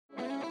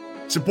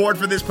Support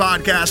for this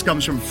podcast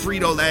comes from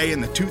Frito-Lay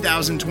and the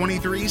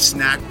 2023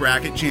 Snack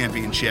Bracket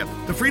Championship.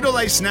 The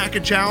Frito-Lay Snack-A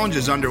Challenge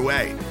is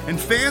underway, and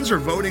fans are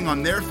voting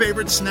on their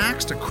favorite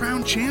snacks to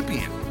crown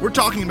champion. We're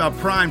talking about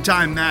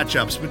prime-time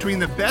matchups between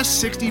the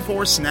best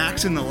 64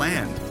 snacks in the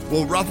land.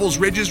 Will Ruffles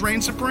Ridges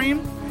reign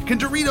supreme? Can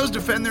Doritos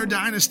defend their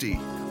dynasty?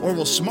 Or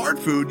will Smart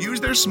Food use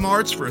their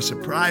smarts for a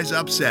surprise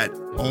upset?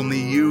 Only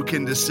you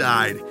can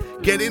decide.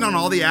 Get in on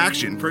all the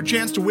action for a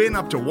chance to win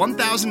up to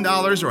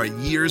 $1,000 or a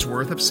year's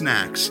worth of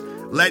snacks.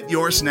 Let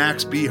your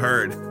snacks be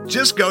heard.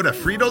 Just go to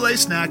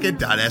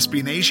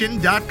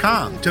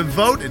fritolaysnacket.sbnation.com to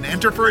vote and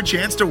enter for a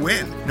chance to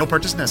win. No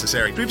purchase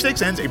necessary.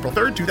 Sweepstakes ends April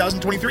 3rd,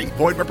 2023.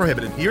 Void where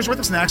prohibited. Year's worth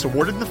of snacks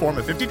awarded in the form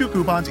of 52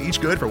 coupons, each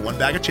good for one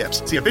bag of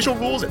chips. See official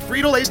rules at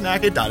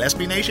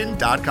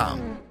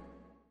fritolaysnacket.sbnation.com.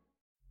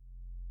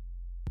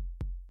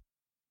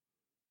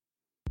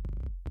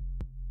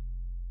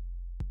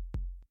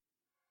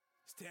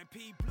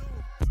 Stampede Blue.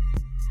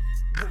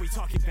 What we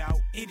talking about?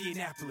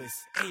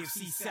 Indianapolis,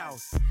 AFC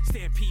South.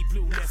 Stampede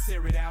Blue, let's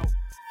air it out.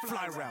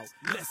 Fly route,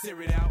 let's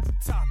air it out.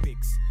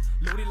 Topics,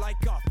 loaded like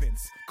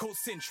offense.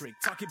 Colts-centric,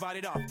 talk about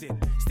it often.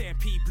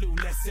 Stampede Blue,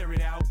 let's air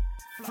it out.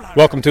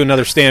 Welcome to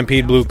another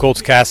Stampede Blue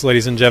Colts cast,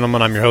 ladies and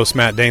gentlemen. I'm your host,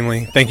 Matt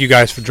Danley. Thank you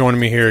guys for joining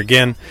me here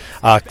again.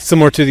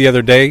 Similar to the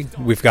other day,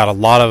 we've got a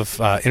lot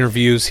of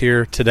interviews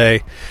here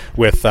today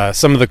with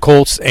some of the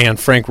Colts and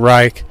Frank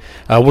Reich.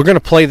 We're going to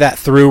play that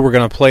through. We're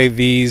going to play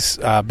these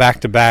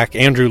back-to-back.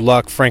 Andrew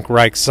Luck, Frank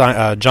Reich,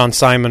 John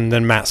Simon,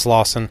 then Matt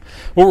Slauson.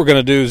 What we're going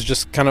to do is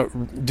just kind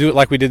of do it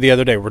like we did the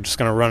other day. We're just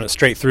going to run it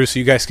straight through so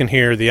you guys can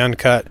hear the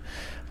uncut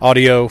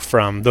audio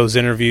from those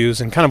interviews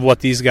and kind of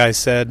what these guys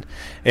said.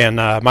 And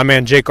my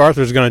man Jake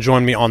Arthur is going to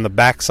join me on the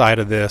back side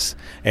of this,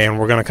 and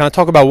we're going to kind of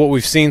talk about what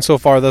we've seen so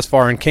far thus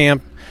far in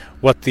camp,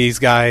 what these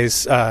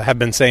guys have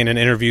been saying in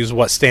interviews,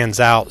 what stands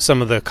out,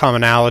 some of the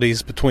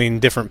commonalities between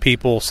different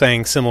people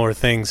saying similar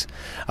things,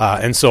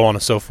 and so on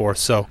and so forth.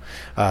 So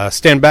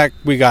stand back.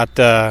 We got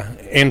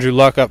Andrew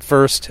Luck up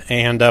first,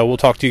 and we'll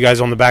talk to you guys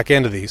on the back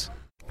end of these.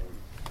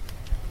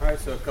 All right,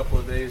 so a couple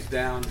of days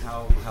down,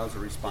 how's it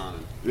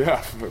responding?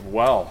 Yeah,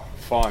 well,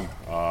 fun.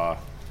 I'll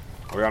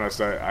be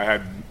honest, I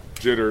had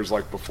jitters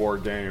like before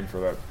game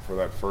for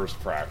that first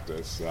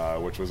practice,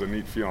 which was a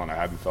neat feeling. I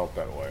hadn't felt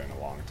that way in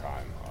a long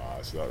time,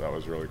 so that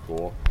was really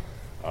cool.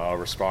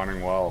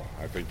 Responding well.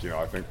 I think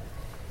the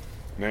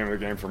name of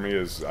the game for me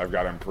is I've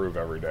got to improve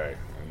every day,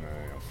 and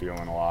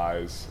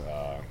feeling-wise,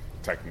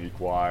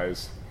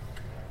 technique-wise.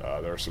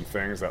 There are some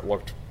things that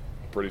looked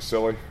pretty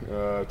silly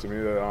to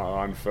me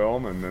on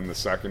film, and then the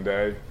second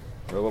day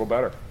they're a little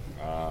better,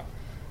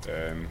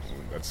 and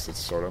that's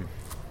sort of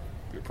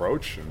the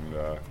approach, and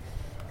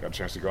got a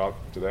chance to go out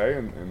today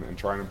and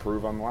try and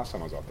improve on the last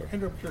time I was out there.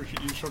 Andrew, I'm curious,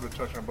 you sort of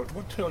touched on, but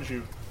what tells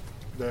you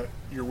that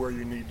you're where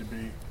you need to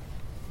be,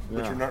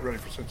 but you're not ready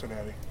for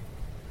Cincinnati?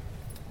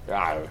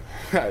 Yeah,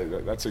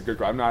 that's a good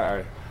question.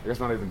 I guess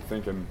not even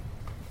thinking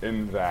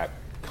in that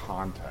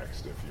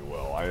context, if you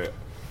will.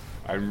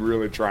 I'm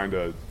really trying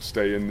to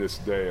stay in this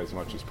day as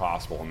much as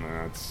possible, and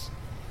that's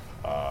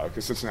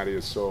because Cincinnati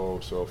is so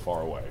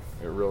far away.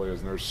 It really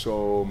is, and there's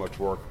so much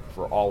work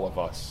for all of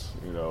us,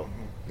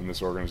 in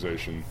this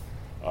organization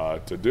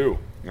to do.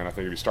 And I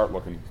think if you start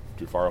looking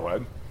too far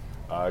ahead,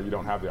 you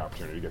don't have the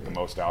opportunity to get the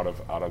most out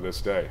of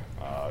this day.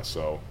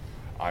 So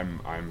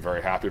I'm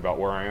very happy about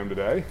where I am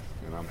today,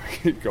 and I'm going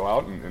to go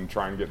out and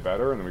try and get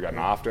better. And then we got an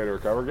off day to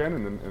recover again,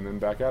 and then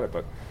back at it.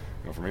 But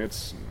for me,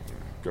 it's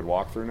good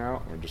walkthrough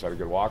now. We just had a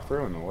good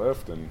walkthrough and a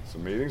lift and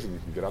some meetings, and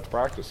get out to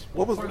practice.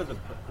 What part of the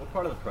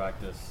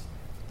practice?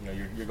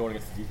 You're going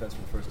against the defense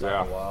for the first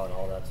time in a while and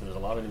all that. So there's a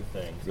lot of new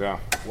things. Yeah.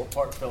 What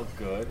part felt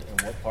good, and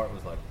what part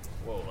was like,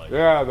 whoa? I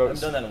haven't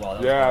done that in a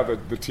while.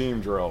 The team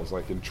drills,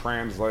 like in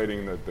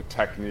translating the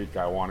technique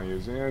I want to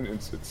use. And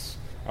it's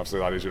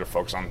obviously a lot easier to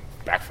focus on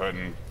back foot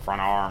and front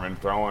arm and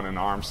throwing and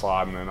arm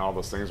slot and all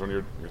those things when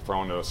you're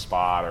throwing to a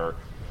spot, or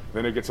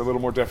then it gets a little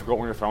more difficult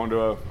when you're throwing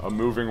to a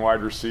moving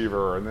wide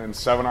receiver, and then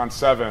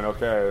 7-on-7,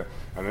 okay,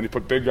 and then you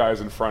put big guys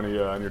in front of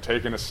you, and you're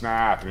taking a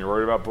snap, and you're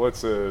worried about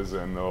blitzes,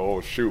 and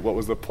oh shoot, what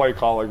was the play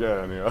call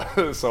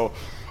again? So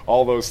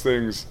all those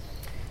things.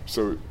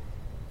 So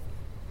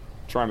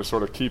trying to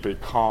sort of keep a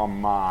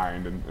calm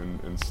mind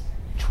and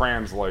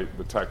translate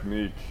the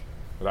technique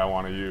that I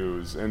want to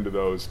use into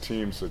those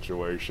team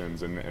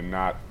situations, and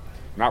not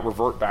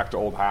revert back to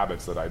old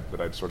habits that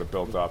I'd sort of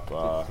built up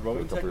a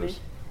couple years.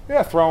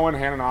 Yeah, throwing,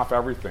 handing off,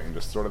 everything.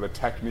 Just sort of the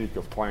technique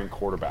of playing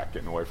quarterback,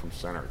 getting away from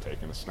center,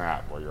 taking a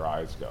snap, where your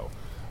eyes go.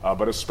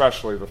 But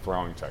especially the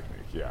throwing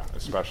technique,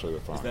 especially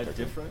the throwing technique. Is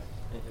that different?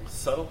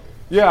 Subtle?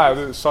 Yeah,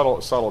 there's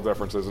subtle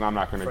differences, and I'm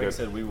not going to get.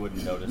 Said we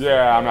wouldn't notice.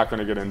 Yeah, I'm not going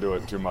to get into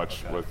it too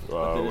much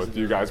with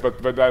you guys,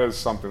 but that is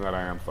something that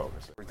I am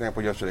focused. For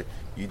example, yesterday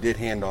you did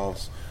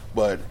handoffs,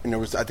 but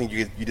I think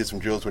you did some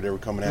drills where they were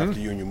coming after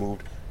you and you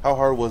moved. How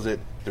hard was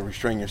it to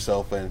restrain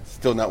yourself and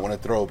still not want to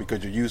throw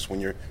because you're used when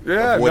you're?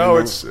 Yeah, no,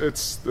 it's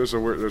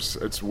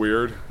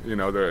weird.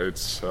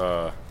 It's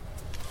you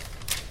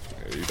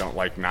don't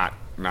like not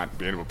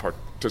being able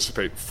to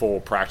participate full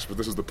practice, but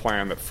this is the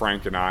plan that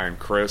Frank and I and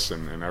Chris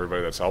and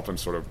everybody that's helping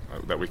sort of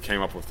that we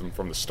came up with them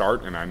from the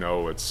start, and I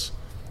know it's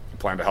a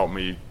plan to help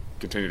me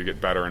continue to get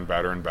better and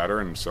better and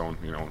better. And so,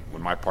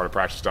 when my part of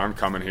practice is done,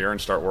 come in here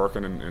and start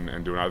working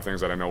and doing other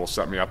things that I know will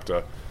set me up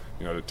to,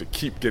 to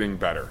keep getting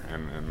better.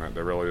 And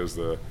that really is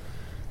the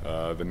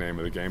name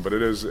of the game. But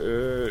it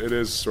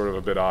is sort of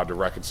a bit odd to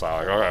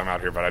reconcile. Like, I'm out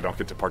here, but I don't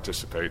get to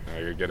participate.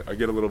 I get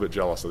a little bit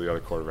jealous of the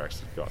other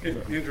quarterbacks.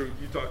 Andrew,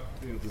 you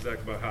talked to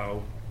Zach about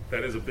how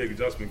that is a big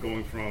adjustment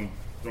going from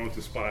throwing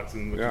to spots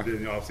and what you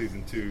did in the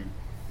offseason to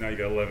now you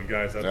got 11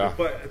 guys out there.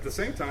 But at the the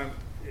same time,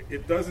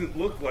 it doesn't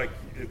look like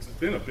it's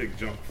been a big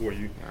jump for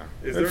you.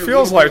 Yeah. It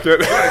feels like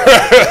it.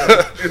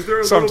 Is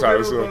there a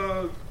sometimes little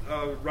bit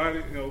of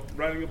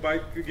riding a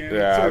bike again?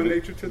 Yeah, sort of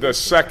nature to the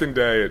second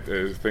day,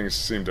 things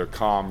seem to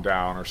calm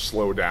down or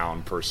slow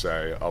down per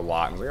se a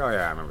lot. And it's like, oh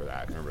yeah, I remember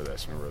that, remember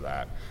this, remember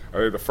that. I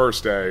think the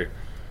first day,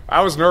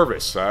 I was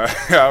nervous.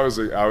 I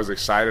was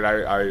excited.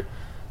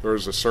 There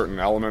was a certain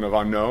element of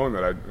unknown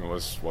that I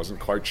wasn't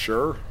quite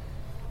sure,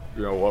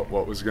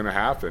 what was going to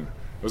happen.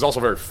 It was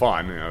also very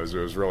fun. It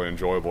was really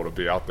enjoyable to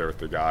be out there with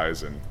the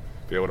guys and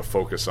be able to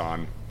focus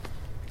on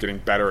getting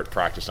better at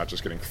practice, not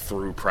just getting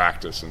through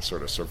practice and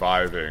sort of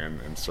surviving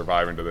and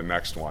surviving to the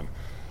next one.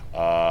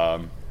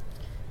 But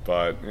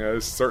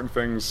there's certain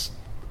things,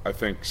 I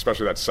think,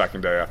 especially that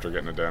second day after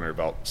getting the dinner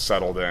belt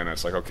settled in,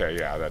 it's like, okay,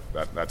 yeah,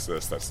 that's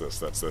this.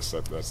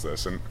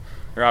 And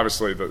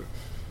obviously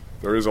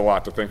there is a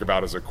lot to think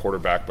about as a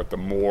quarterback, but the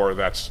more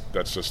that's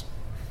just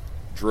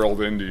drilled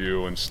into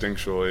you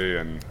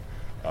instinctually, and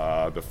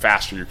the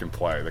faster you can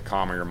play, the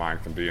calmer your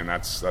mind can be, and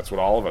that's what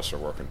all of us are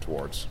working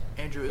towards.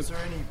 Andrew, is there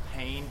any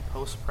pain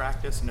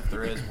post-practice, and if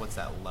there is, what's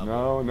that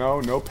level?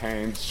 No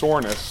pain.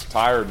 Soreness,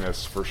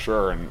 tiredness for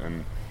sure,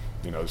 and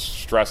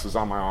stresses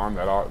on my arm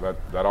that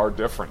are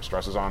different.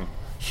 Stresses on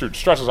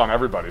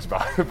everybody's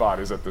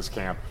bodies at this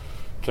camp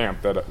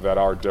that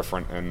are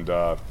different, and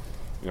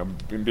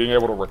being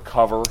able to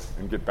recover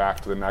and get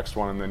back to the next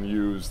one, and then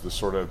use the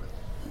sort of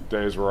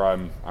days where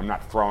I'm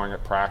not throwing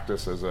at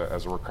practice as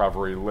a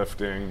recovery,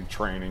 lifting,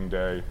 training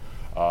day.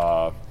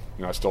 I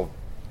still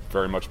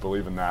very much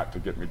believe in that to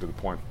get me to the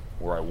point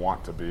where I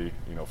want to be,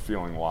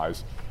 feeling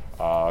wise.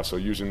 So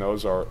using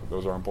those are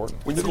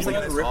important. When you think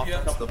this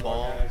offense, the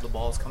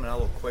ball is coming out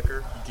a little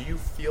quicker. Do you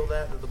feel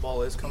that the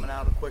ball is coming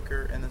out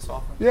quicker in this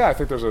offense? Yeah, I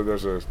think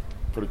there's a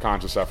pretty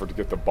conscious effort to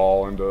get the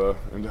ball into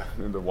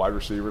wide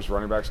receivers,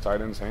 running backs,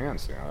 tight ends'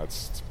 hands.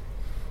 That's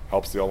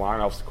helps the line,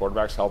 helps the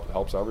quarterbacks,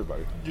 helps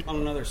everybody. On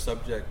another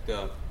subject,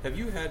 have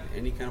you had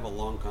any kind of a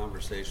long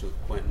conversation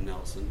with Quentin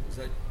Nelson? Is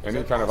that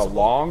kind possible? of a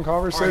long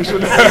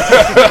conversation? Any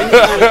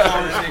kind of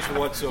conversation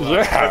whatsoever?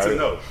 Yeah, that's a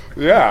no.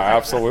 Yeah,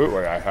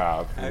 absolutely, I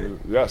have.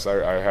 Yes,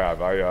 I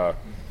have.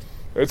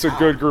 It's a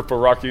good group of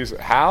rookies.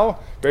 How?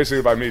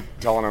 Basically by me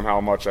telling them how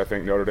much I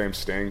think Notre Dame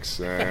stinks,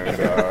 and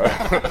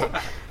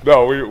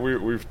no,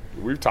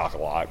 we've talked a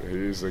lot.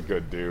 He's a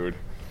good dude.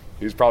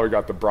 He's probably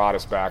got the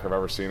broadest back I've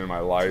ever seen in my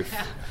life,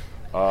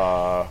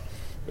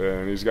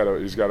 and he's got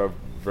a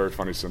very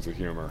funny sense of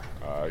humor.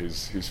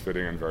 He's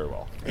fitting in very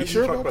well. You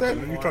sure about that?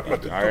 You talk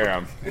about I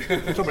am.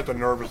 You talk about the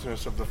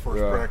nervousness of the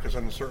first practice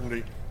and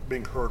certainly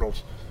being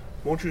hurdles.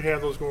 Won't you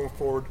have those going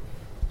forward?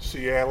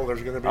 Seattle,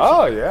 there's going to be.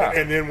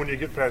 And then when you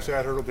get past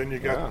that hurdle, then you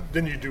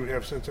do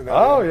have Cincinnati.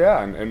 Oh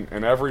yeah,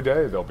 and every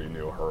day there'll be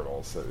new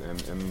hurdles,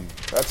 and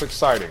that's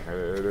exciting.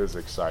 It is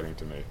exciting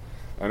to me.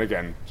 And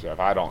again, Jeff,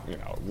 I don't,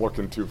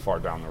 looking too far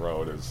down the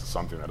road is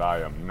something that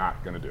I am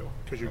not going to do.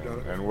 Because you've done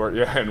it. And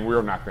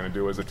we're not going to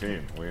do as a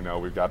team. We know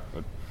we've got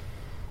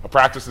a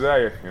practice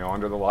today,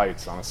 under the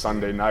lights on a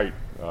Sunday night,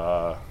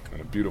 and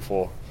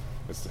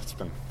it's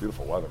been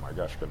beautiful weather. My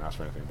gosh, couldn't ask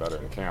for anything better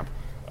in camp.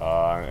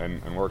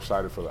 And we're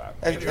excited for that.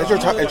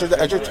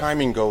 As your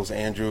timing goes,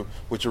 Andrew,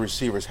 with your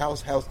receivers,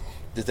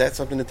 is that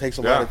something that takes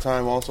a lot of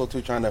time also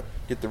to trying to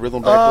get the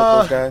rhythm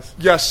back with those guys?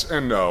 Yes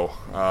and no.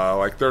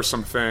 There's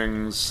some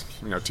things,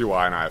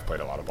 T.Y. and I have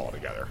played a lot of ball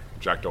together.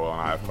 Jack Doyle and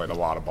I have played a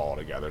lot of ball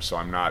together, so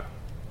I'm not,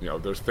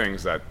 there's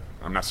things that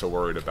I'm not so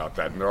worried about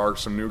that. And there are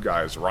some new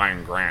guys,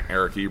 Ryan Grant,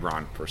 Eric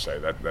Ebron, per se,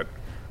 that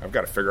I've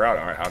got to figure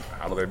out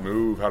how do they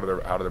move, how do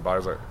their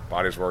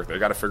bodies work. They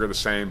got to figure the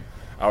same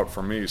out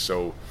for me.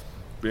 So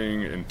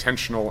being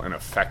intentional and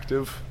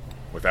effective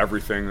with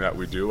everything that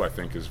we do, I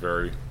think, is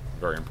very,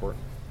 very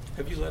important.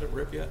 Have you let it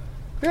rip yet?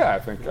 Yeah, I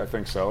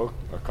think so.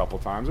 A couple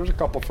times. There's a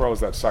couple throws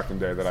that second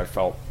day that I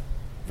felt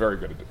very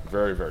good,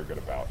 very, very good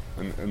about,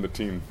 and the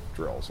team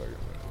drills.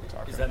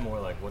 Is that more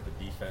like what the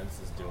defense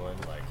is doing?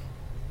 Like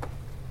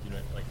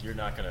you're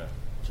not gonna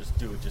just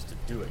do it just to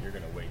do it. You're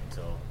gonna wait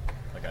until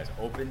the guy's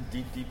open,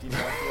 deep. Deep.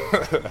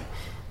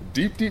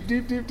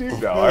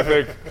 No, I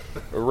think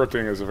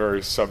ripping is a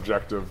very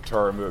subjective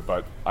term,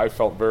 but I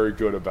felt very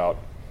good about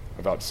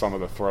some of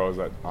the throws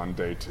that on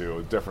day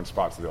two, different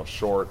spots of the field,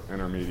 short,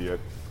 intermediate,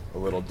 a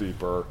little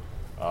deeper.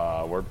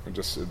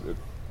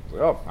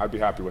 Where I'd be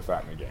happy with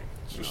that in a game.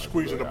 Just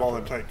squeezing the ball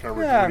in tight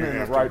coverage.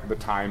 Yeah, the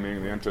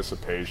timing, the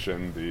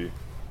anticipation, the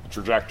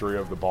trajectory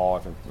of the ball, I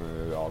think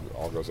it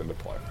all goes into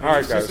play. All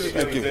right, guys.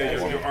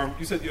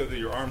 You said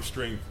your arm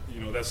strength,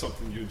 that's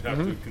something you'd have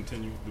to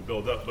continue to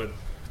build up, but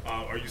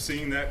are you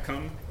seeing that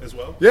come as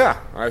well? Yeah,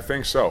 I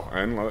think so.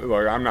 And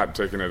look, I'm not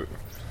taking it.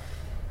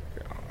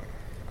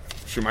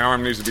 Shoot, my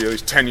arm needs to be at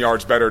least 10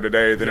 yards better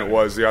today than it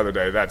was the other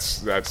day.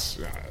 That's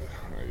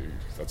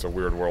a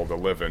weird world to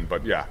live in.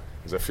 But yeah,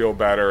 as I feel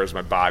better, as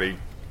my body,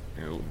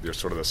 there's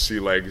sort of the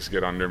sea legs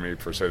get under me,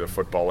 per se, the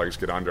football legs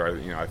get under.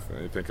 I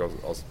think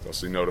I'll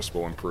see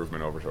noticeable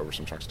improvement over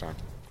some chunks of time.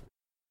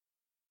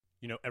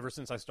 Ever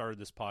since I started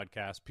this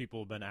podcast,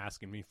 people have been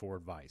asking me for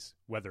advice,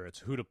 whether it's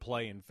who to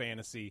play in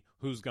fantasy,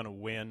 who's going to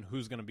win,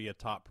 who's going to be a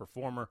top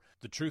performer.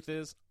 The truth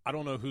is, I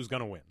don't know who's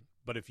going to win.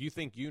 But if you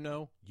think you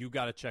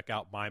got to check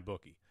out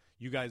MyBookie.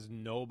 You guys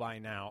know by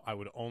now I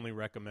would only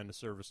recommend a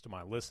service to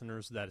my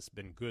listeners that has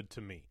been good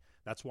to me.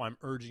 That's why I'm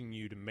urging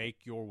you to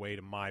make your way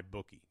to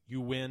MyBookie.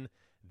 You win,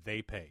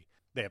 they pay.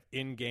 They have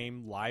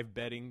in-game live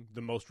betting,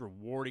 the most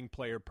rewarding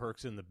player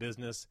perks in the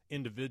business,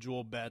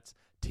 individual bets,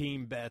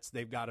 team bets.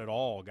 They've got it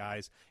all,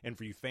 guys. And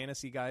for you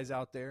fantasy guys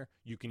out there,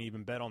 you can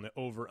even bet on the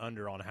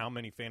over-under on how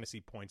many fantasy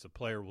points a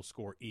player will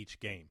score each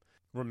game.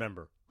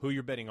 Remember, who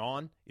you're betting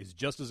on is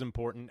just as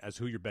important as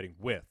who you're betting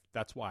with.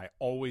 That's why I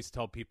always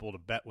tell people to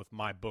bet with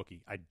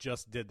MyBookie. I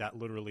just did that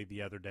literally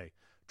the other day.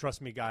 Trust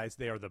me, guys,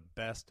 they are the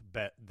best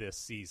bet this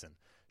season.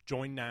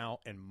 Join now,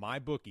 and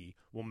MyBookie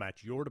will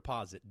match your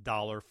deposit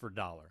dollar for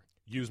dollar.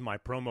 Use my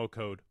promo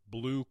code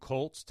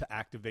BLUECOLTS to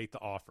activate the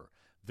offer.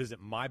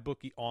 Visit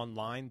MyBookie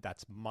online.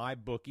 That's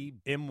MyBookie,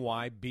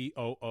 MyBookie,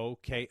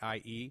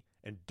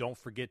 and don't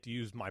forget to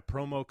use my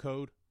promo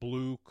code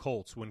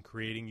BLUECOLTS when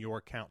creating your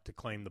account to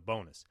claim the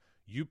bonus.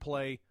 You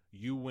play,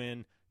 you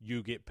win,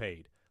 you get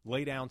paid.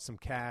 Lay down some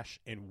cash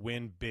and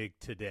win big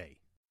today.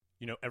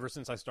 Ever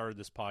since I started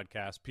this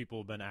podcast, people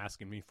have been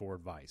asking me for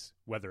advice,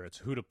 whether it's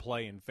who to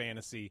play in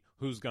fantasy,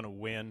 who's going to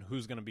win,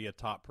 who's going to be a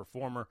top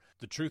performer.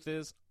 The truth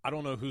is, I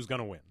don't know who's going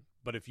to win.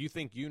 But if you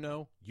think you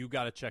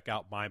got to check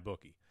out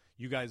MyBookie.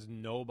 You guys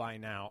know by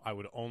now I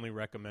would only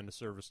recommend a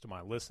service to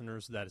my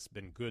listeners that has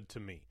been good to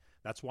me.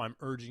 That's why I'm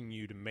urging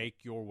you to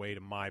make your way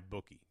to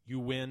MyBookie. You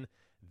win,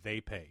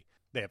 they pay.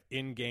 They have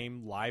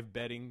in-game live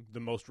betting,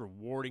 the most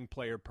rewarding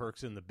player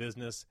perks in the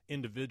business,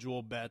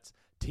 individual bets,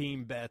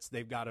 team bets.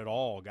 They've got it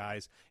all,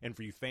 guys. And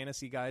for you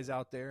fantasy guys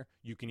out there,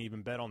 you can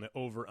even bet on the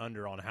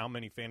over-under on how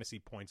many fantasy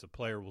points a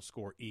player will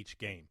score each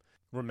game.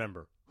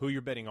 Remember, who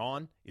you're betting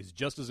on is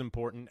just as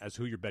important as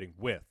who you're betting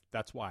with.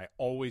 That's why I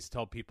always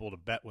tell people to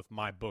bet with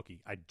MyBookie.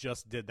 I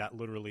just did that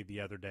literally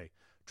the other day.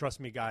 Trust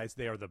me, guys,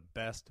 they are the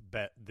best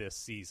bet this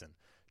season.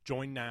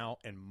 Join now,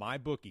 and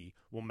MyBookie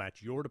will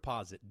match your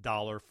deposit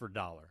dollar for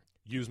dollar.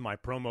 Use my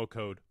promo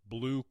code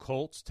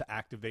BLUECOLTS to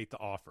activate the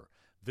offer.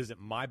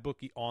 Visit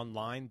MyBookie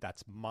online.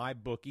 That's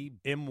MyBookie,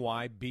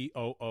 MyBookie,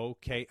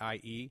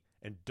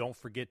 and don't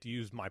forget to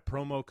use my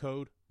promo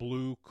code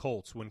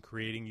BLUECOLTS when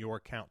creating your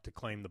account to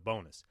claim the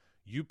bonus.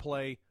 You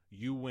play,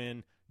 you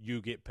win,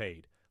 you get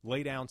paid.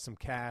 Lay down some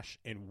cash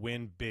and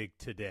win big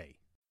today.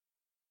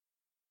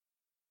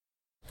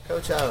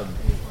 Coach,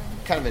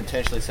 kind of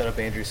intentionally set up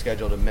Andrew's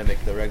schedule to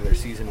mimic the regular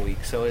season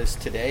week. So is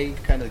today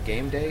kind of the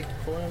game day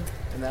for him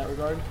in that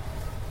regard?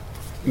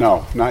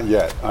 No, not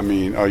yet. I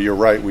mean, you're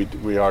right.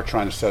 We are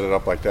trying to set it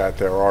up like that.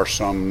 There are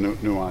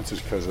some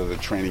nuances because of the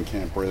training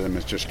camp rhythm.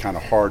 It's just kind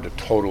of hard to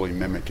totally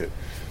mimic it.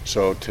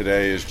 So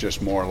today is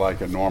just more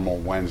like a normal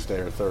Wednesday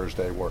or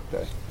Thursday work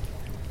day.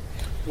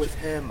 With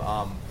him,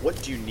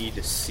 what do you need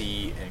to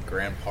see in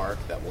Grand Park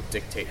that will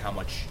dictate how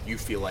much you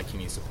feel like he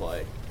needs to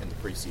play in the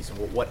preseason?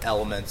 What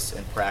elements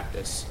in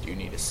practice do you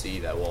need to see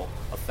that will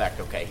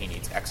affect, okay, he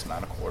needs X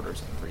amount of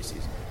quarters in the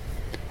preseason?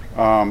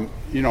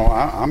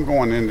 I'm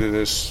going into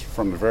this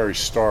from the very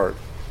start.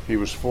 He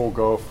was full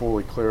go,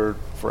 fully cleared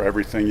for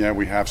everything. Yeah,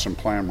 we have some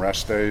planned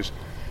rest days,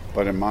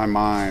 but in my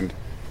mind,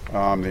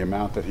 the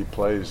amount that he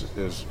plays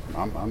is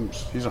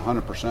he's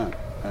 100%.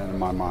 In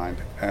my mind,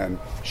 and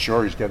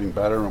sure, he's getting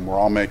better, and we're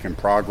all making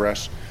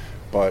progress.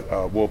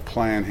 But we'll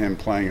plan him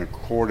playing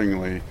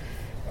accordingly,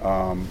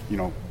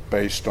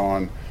 based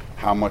on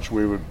how much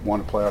we would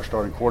want to play our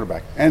starting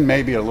quarterback, and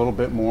maybe a little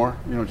bit more,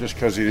 just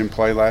because he didn't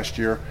play last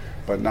year,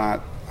 but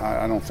not.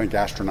 I don't think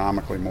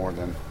astronomically more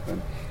than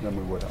we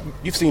would have.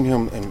 You've seen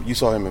him, and you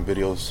saw him in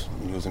videos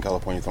when he was in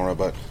California throwing,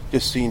 but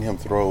just seeing him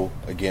throw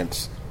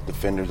against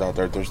defenders out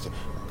there.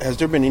 Has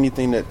there been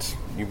anything that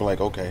you've been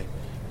like, okay,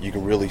 you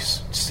can really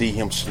see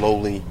him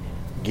slowly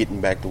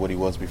getting back to what he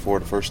was before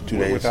the first 2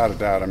 days? Without a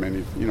doubt. I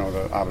mean,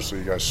 obviously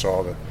you guys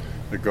saw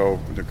the go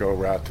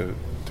route to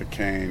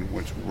Kane,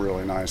 which was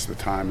really nice, the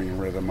timing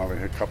and rhythm of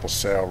it, a couple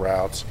sail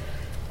routes.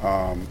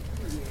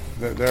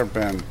 There have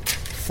been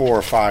 4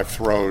 or 5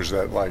 throws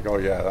that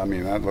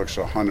that looks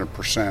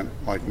 100%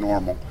 like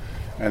normal.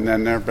 And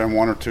then there have been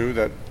 1 or 2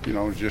 that,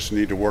 just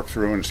need to work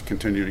through and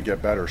continue to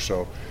get better.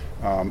 So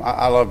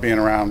I love being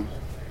around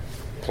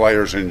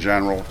players in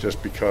general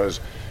just because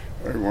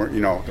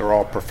they're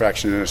all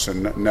perfectionists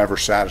and never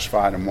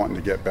satisfied and wanting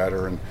to get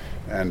better,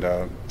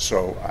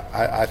 so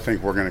I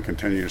think we're going to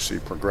continue to see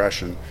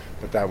progression,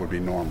 but that would be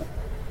normal.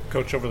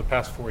 Coach, over the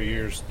past 4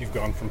 years, you've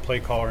gone from play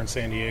caller in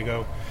San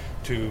Diego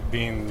to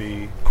being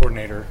the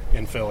coordinator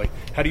in Philly.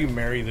 How do you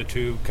marry the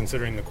two,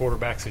 considering the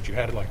quarterbacks that you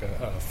had, like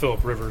a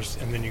Phillip Rivers,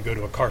 and then you go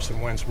to a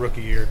Carson Wentz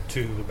rookie year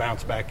to the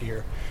bounce-back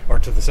year, or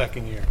to the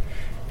second year?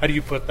 How do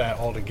you put that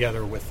all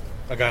together with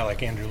a guy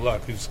like Andrew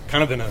Luck, who's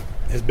kind of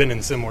has been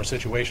in similar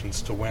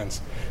situations to Wentz,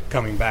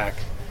 coming back,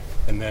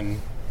 and then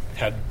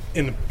had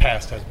in the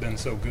past has been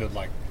so good,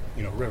 like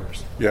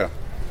Rivers? Yeah,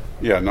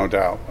 no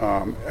doubt.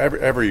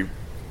 Every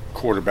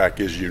quarterback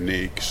is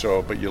unique,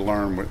 but you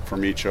learn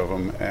from each of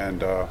them,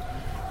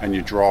 and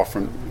you draw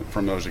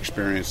from those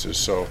experiences.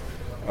 So,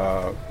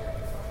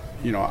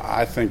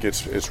 I think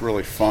it's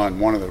really fun.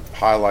 One of the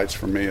highlights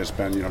for me has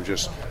been,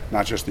 just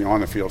not just the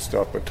on the field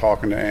stuff, but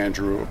talking to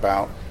Andrew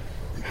about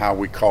how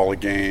we call a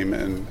game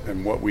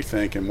and what we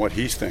think and what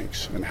he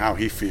thinks and how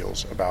he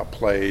feels about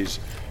plays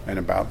and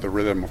about the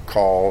rhythm of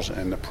calls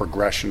and the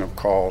progression of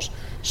calls.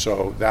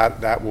 So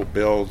that'll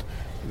build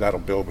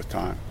with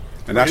time.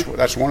 And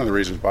that's one of the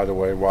reasons, by the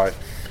way, why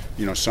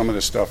some of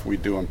the stuff we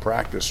do in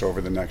practice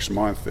over the next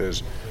month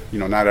is,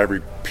 not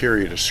every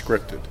period is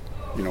scripted.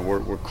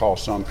 We'll call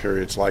some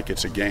periods like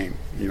it's a game,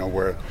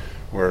 where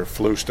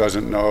Flus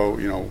doesn't know,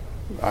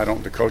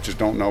 the coaches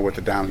don't know what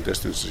the down and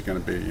distance is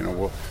going to be.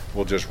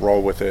 We'll just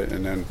roll with it,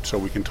 and then so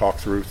we can talk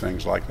through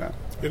things like that.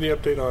 Any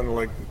update on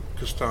like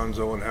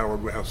Costanzo and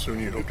Howard, how soon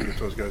you hope to get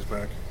those guys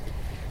back?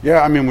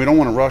 Yeah, we don't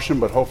want to rush them,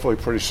 but hopefully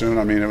pretty soon.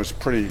 It was a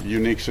pretty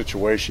unique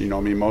situation.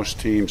 Most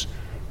teams,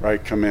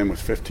 right, come in with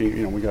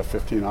 15. We got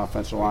 15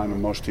 offensive linemen,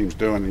 most teams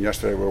do, and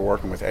yesterday we were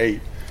working with 8.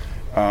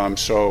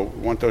 So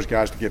we want those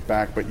guys to get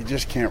back, but you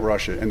just can't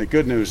rush it. And the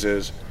good news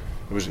is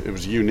it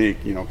was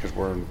unique, because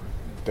we're in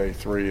day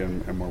 3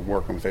 and we're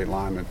working with 8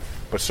 linemen.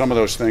 But some of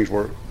those things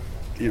were,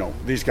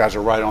 these guys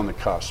are right on the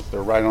cusp.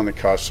 They're right on the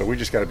cusp, so we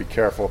just got to be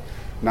careful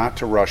not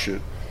to rush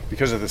it,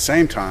 because at the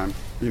same time,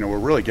 we're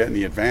really getting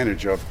the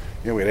advantage of,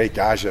 we had 8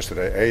 guys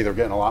yesterday. A, they're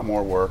getting a lot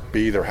more work.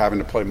 B, they're having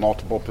to play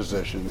multiple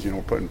positions.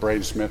 We're putting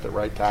Braden Smith at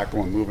right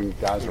tackle and moving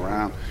guys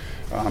around.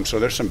 So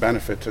there's some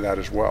benefit to that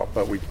as well.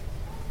 But we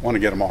want to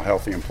get them all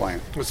healthy and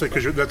playing. Let's say,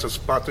 because that's a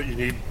spot that you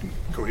need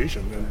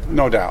cohesion.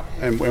 No doubt.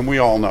 And we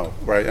all know,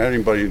 right?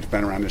 Anybody who's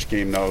been around this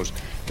game knows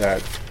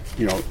that,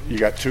 you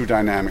got 2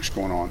 dynamics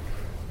going on.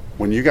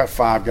 When you got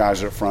 5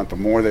 guys up front, the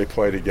more they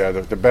play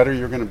together, the better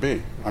you're going to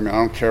be. I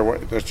don't care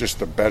what, that's just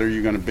the better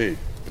you're going to be.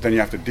 But then you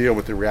have to deal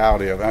with the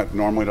reality of that. It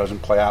normally doesn't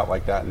play out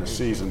like that in the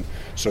season.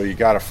 So you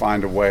got to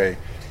find a way,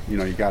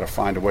 to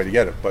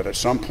get it. But at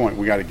some point,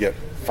 we got to get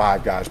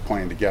 5 guys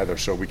playing together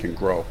so we can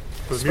grow.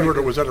 Was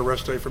that a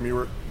rest day from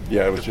Ewert?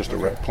 Yeah, it was just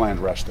a planned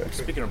rest day.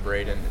 Speaking of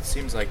Braden, it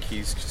seems like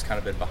he's just kind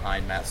of been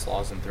behind Matt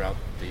Slauson throughout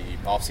the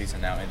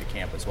offseason now into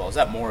camp as well. Is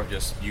that more of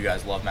just you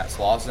guys love Matt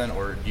Slauson,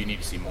 or do you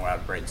need to see more out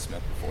of Braden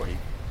Smith before he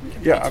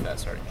competes in that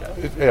starting job?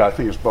 I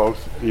think it's both.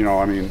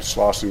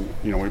 Slauson,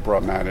 we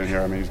brought Matt in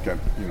here. He's got,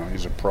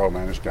 he's a pro,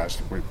 man. This guy's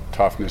with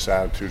toughness,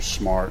 attitude,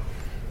 smart.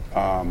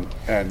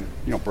 And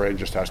Braden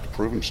just has to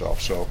prove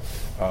himself. So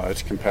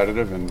it's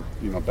competitive, and,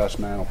 best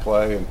man will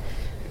play. And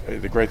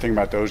the great thing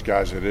about those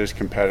guys, it is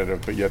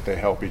competitive, but yet they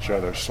help each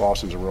other.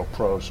 Slauson's a real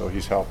pro, so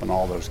he's helping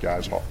all those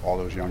guys, all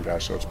those young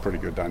guys, so it's a pretty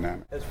good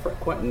dynamic. Has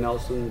Quentin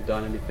Nelson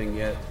done anything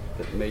yet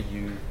that made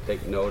you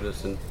take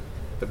notice? And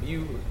have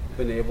you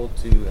been able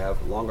to have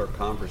longer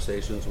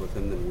conversations with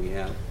him than we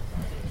have?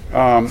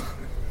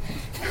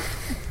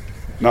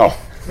 No.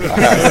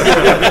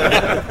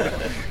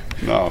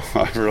 No,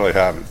 I really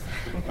haven't.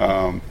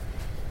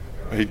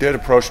 He did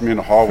approach me in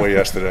the hallway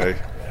yesterday,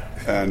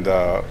 and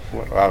I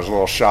was a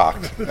little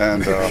shocked,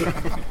 and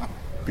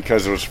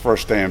because it was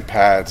first day in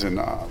pads, and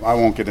I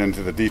won't get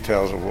into the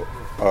details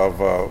of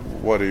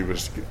what he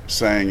was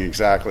saying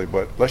exactly,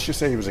 but let's just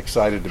say he was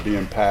excited to be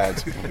in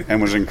pads and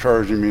was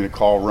encouraging me to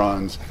call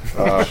runs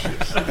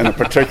in a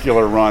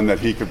particular run that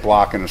he could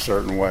block in a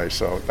certain way.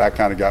 So that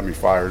kind of got me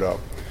fired up.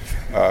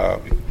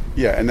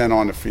 And then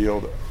on the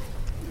field,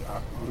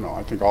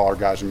 I think all our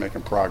guys are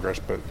making progress,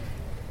 but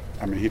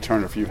he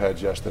turned a few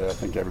heads yesterday. I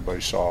think everybody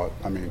saw it.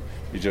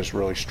 He's just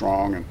really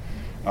strong,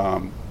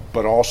 and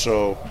but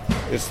also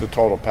it's the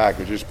total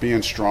package. It's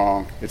being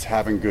strong, it's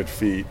having good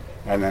feet,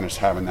 and then it's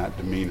having that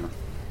demeanor.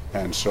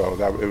 And so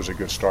it was a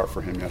good start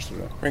for him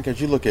yesterday. Frank, as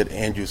you look at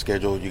Andrew's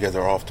schedule, you guys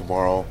are off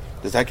tomorrow.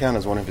 Does that count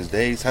as one of his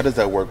days? How does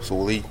that work? So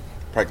will he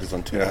practice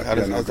on Tuesday? How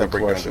does that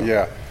break down?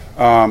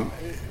 Yeah.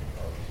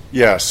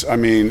 Yes.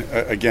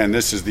 Again,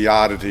 this is the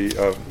oddity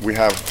of we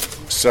have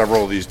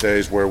several of these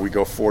days where we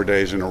go 4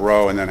 days in a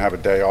row and then have a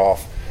day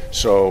off.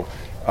 So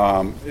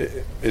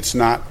it's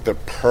not the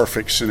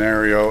perfect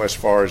scenario as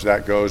far as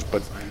that goes,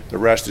 but the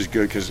rest is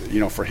good because,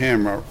 for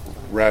him,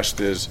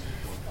 rest is,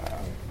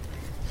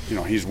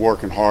 he's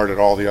working hard at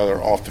all the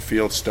other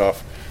off-the-field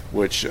stuff,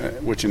 which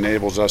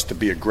enables us to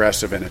be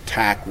aggressive and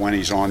attack when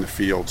he's on the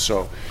field.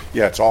 So,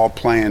 yeah, it's all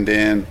planned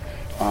in,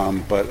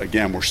 but,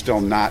 again, we're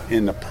still not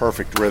in the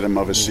perfect rhythm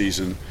of a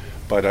season.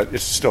 But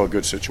it's still a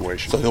good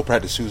situation. So he'll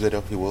practice Tuesday,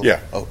 though? He will? Yeah.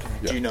 Okay.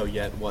 Do you know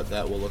yet what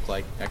that will look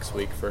like next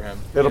week for him?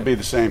 It'll be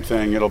the same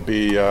thing. It'll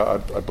be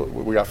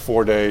we got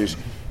 4 days.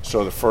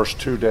 So the first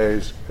 2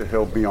 days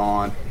he'll be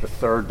on. The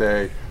third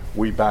day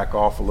we back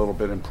off a little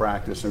bit in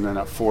practice, and then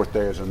that fourth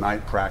day is a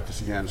night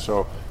practice again.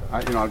 So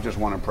I just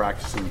want him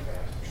practicing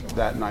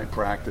that night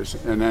practice.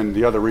 And then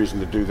the other reason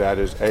to do that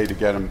is A, to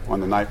get him on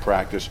the night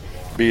practice.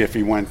 B, if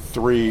he went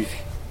three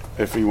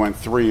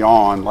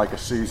on like a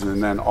season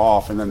and then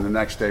off, and then the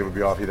next day would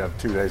be off, he'd have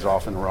 2 days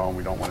off in a row, and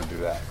we don't want to do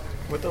that.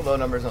 With the low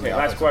numbers on the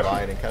offensive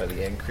line and kind of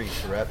the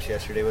increased reps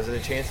yesterday, was it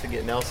a chance to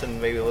get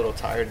Nelson maybe a little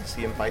tired and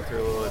see him fight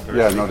through a little adversity?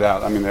 Yeah, no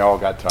doubt. I mean, they all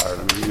got tired.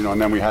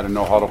 And then we had a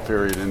no-huddle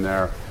period in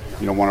there.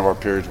 One of our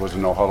periods was a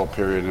no-huddle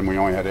period, and we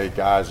only had 8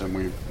 guys, and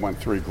we went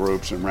 3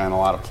 groups and ran a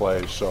lot of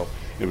plays. So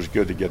it was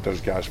good to get those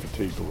guys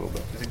fatigued a little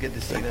bit. Is it good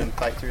to see them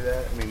fight through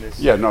that?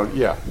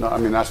 I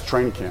mean, that's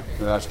training camp.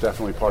 That's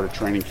definitely part of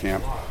training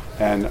camp.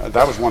 And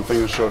that was one thing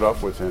that showed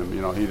up with him.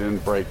 He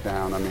didn't break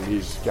down. I mean,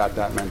 he's got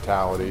that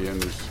mentality,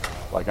 and he's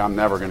like, I'm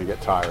never going to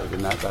get tired,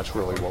 and that's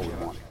really what we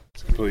want.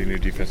 It's a completely new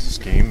defensive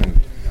scheme,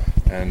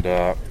 and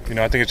I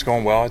think it's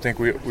going well. I think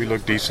we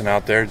look decent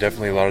out there.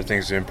 Definitely a lot of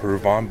things to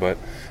improve on, but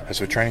that's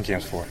what training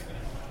camp's for.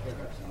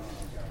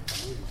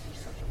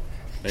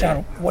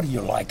 John, what do you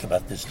like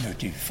about this new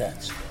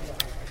defense?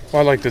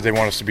 Well, I like that they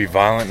want us to be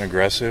violent and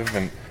aggressive,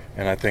 and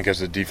I think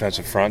as a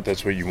defensive front,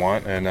 that's what you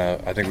want, and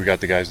I think we got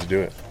the guys to do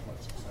it.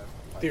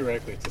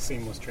 Theoretically, it's a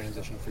seamless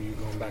transition for you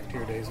going back to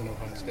your days in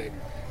Ohio State.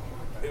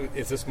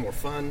 Is this more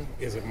fun?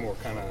 Is it more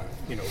kind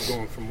of,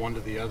 going from one to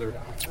the other?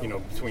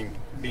 Between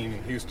being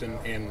in Houston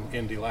and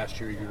Indy last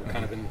year, you were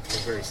kind of in a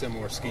very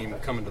similar scheme.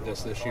 Coming to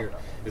this year,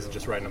 is it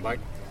just riding a bike?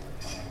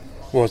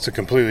 Well, it's a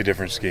completely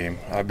different scheme.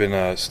 I've been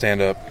a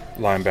stand-up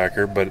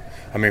linebacker, but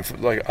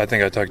I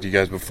think I talked to you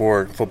guys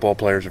before. Football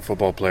players are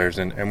football players,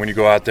 and when you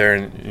go out there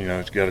and you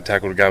got to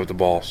tackle the guy with the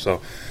ball.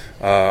 So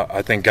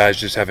I think guys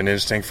just have an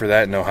instinct for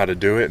that and know how to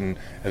do it. And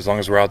as long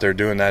as we're out there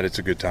doing that, it's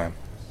a good time.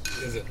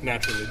 Is it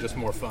naturally just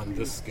more fun,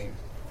 this scheme,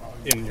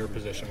 in your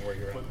position where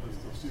you're at?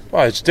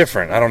 Well, it's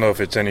different. I don't know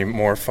if it's any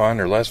more fun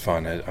or less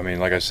fun.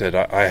 Like I said,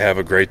 I have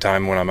a great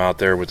time when I'm out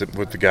there with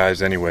the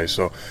guys anyway.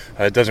 So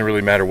it doesn't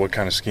really matter what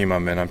kind of scheme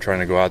I'm in. I'm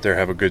trying to go out there,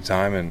 have a good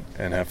time,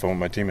 and have fun with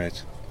my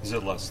teammates. Is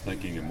it less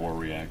thinking and more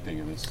reacting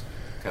in this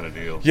kind of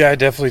deal? Yeah, I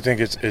definitely think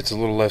it's a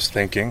little less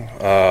thinking.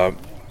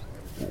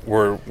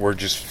 We're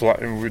just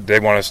they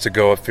want us to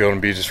go upfield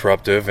and be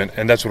disruptive,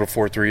 and that's what a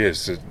 4-3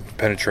 is, to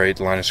penetrate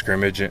the line of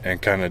scrimmage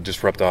and kind of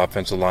disrupt the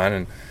offensive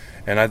line.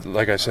 And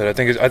like I said, I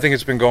think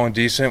it's been going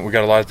decent. We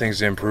got a lot of things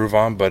to improve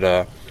on,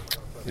 but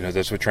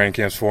that's what training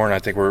camp's for, and I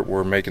think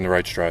we're making the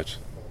right strides.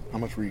 How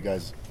much were you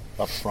guys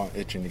up front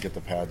itching to get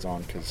the pads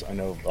on? Because I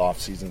know the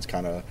off season's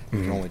kind of you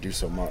can only do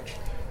so much.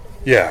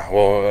 Yeah,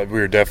 well, we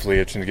were definitely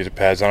itching to get the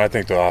pads on. I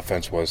think the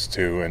offense was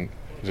too, and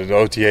the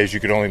OTAs, you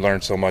could only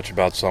learn so much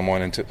about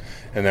someone, and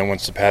then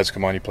once the pads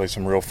come on, you play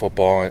some real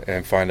football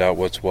and find out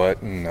what's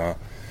what. And I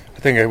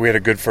think we had a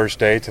good first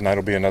day. Tonight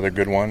will be another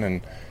good one,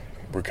 and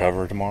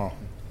recover tomorrow.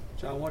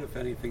 John, what, if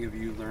anything, have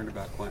you learned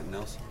about Quentin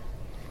Nelson?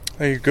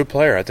 He's a good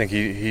player. I think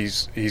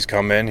he's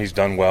come in. He's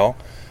done well.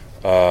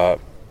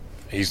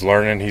 He's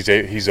learning.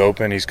 He's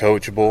open. He's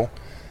coachable.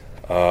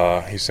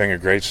 He sang a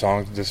great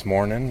song this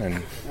morning,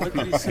 and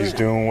he's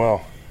doing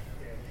well.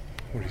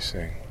 What did he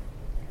sing?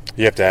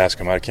 You have to ask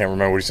him. I can't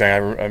remember what he's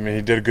saying. I mean,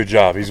 he did a good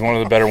job. He's one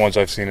of the better ones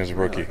I've seen as a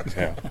rookie.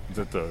 Yeah. Is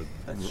that the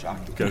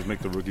guys make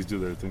the rookies do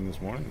their thing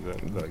this morning?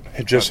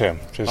 Just him.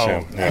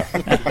 Yeah.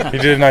 He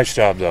did a nice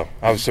job, though.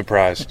 I was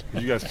surprised.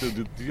 Do you guys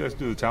do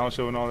the talent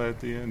show and all that at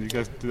the end? You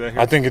guys do that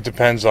here? I think it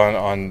depends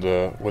on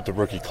what the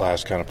rookie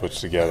class kind of puts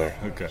together.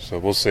 Okay. So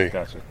we'll see.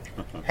 Gotcha.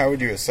 How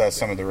would you assess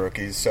some of the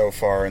rookies so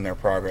far in their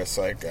progress,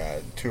 like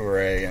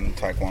Toure and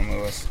Taekwon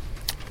Lewis?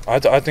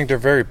 I think they're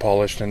very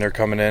polished, and they're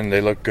coming in.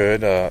 They look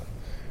good.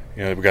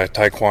 We got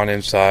Taekwon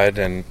inside,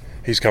 and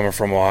he's coming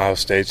from Ohio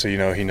State, so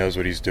he knows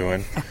what he's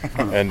doing.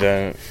 And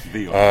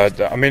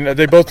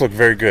they both look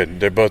very good.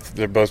 They're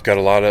both got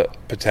a lot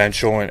of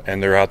potential,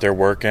 and they're out there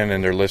working,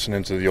 and they're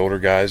listening to the older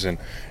guys, and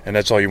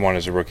that's all you want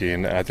as a rookie.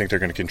 And I think they're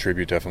going to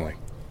contribute definitely.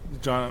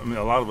 John,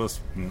 a lot of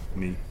us,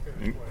 me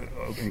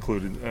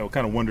included,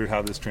 kind of wondered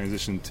how this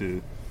transition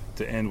to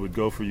end would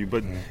go for you,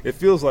 but it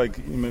feels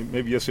like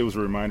maybe yesterday was a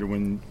reminder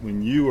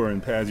when you are in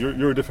pads,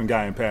 you're a different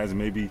guy in pads, and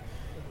maybe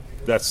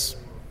that's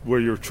where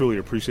you're truly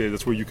appreciated.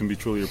 That's where you can be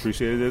truly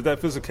appreciated. Is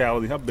that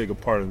physicality, how big a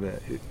part of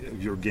that,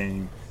 of your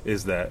game,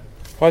 is that?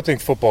 Well, I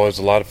think football has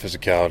a lot of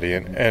physicality,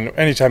 and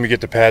anytime you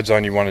get the pads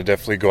on, you want to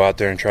definitely go out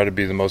there and try to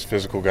be the most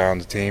physical guy on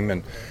the team,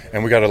 and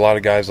we got a lot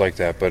of guys like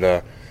that.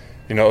 But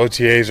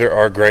OTAs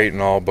are great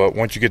and all, but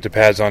once you get the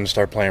pads on and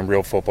start playing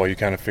real football, you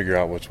kind of figure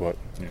out what's what.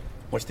 Yeah.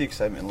 What's the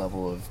excitement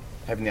level of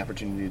having the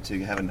opportunity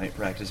to have a night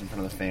practice in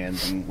front of the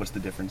fans, and what's the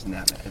difference in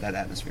that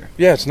atmosphere?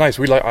 Yeah, it's nice.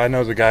 I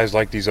know the guys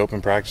like these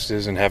open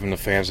practices and having the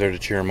fans there to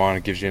cheer them on.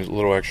 It gives you a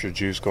little extra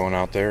juice going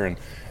out there,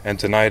 and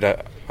tonight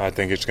I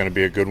think it's going to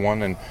be a good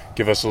one and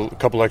give us a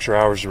couple extra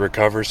hours to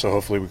recover, so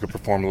hopefully we could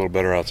perform a little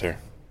better out there.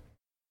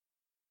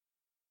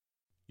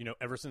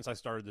 Ever since I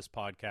started this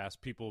podcast,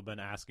 people have been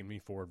asking me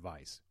for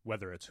advice,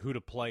 whether it's who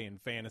to play in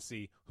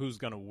fantasy, who's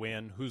going to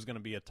win, who's going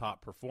to be a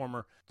top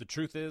performer. The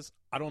truth is,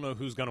 I don't know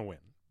who's going to win.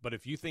 But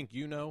if you think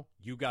you know,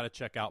 you got to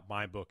check out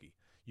MyBookie.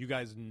 You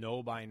guys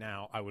know by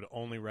now I would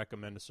only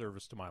recommend a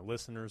service to my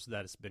listeners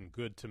that has been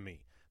good to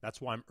me. That's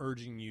why I'm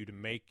urging you to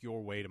make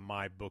your way to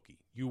MyBookie.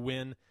 You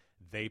win,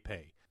 they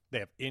pay. They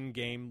have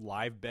in-game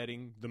live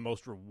betting, the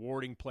most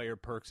rewarding player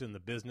perks in the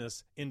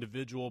business,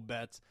 individual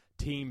bets,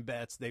 team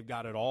bets. They've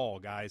got it all,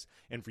 guys.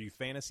 And for you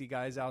fantasy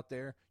guys out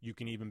there, you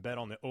can even bet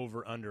on the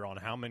over-under on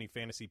how many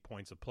fantasy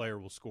points a player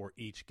will score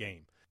each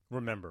game.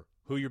 Remember,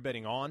 who you're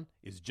betting on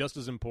is just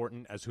as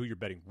important as who you're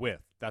betting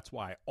with. That's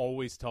why I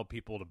always tell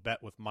people to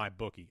bet with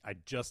MyBookie. I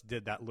just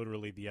did that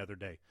literally the other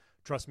day.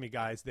 Trust me,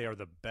 guys, they are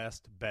the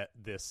best bet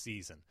this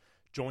season.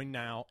 Join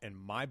now, and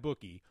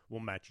MyBookie will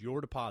match your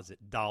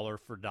deposit dollar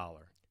for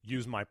dollar.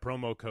 Use my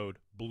promo code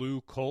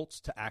BLUECOLTS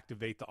to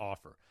activate the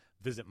offer.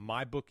 Visit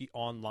MyBookie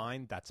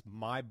online. That's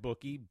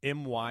MyBookie,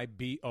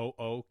 MyBookie,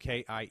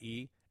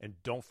 and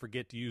don't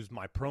forget to use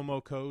my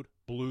promo code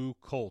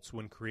BLUECOLTS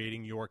when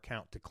creating your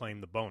account to claim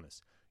the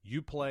bonus.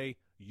 You play,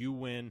 you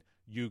win,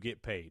 you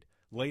get paid.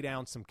 Lay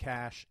down some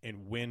cash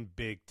and win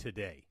big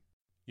today.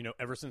 You know,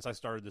 ever since I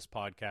started this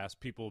podcast,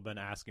 people have been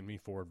asking me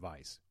for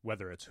advice,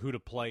 whether it's who to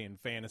play in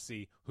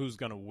fantasy, who's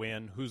going to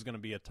win, who's going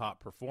to be a top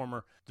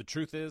performer. The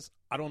truth is,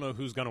 I don't know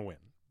who's going to win.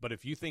 But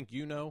if you think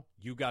you know,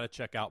 you got to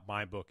check out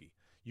MyBookie.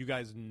 You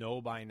guys know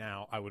by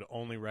now I would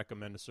only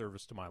recommend a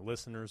service to my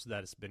listeners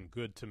that has been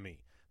good to me.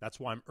 That's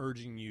why I'm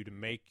urging you to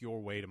make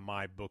your way to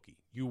MyBookie.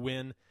 You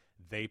win,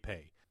 they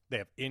pay. They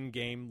have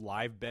in-game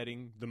live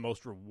betting, the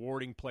most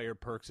rewarding player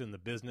perks in the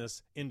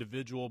business,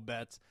 individual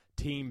bets,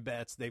 team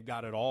bets. They've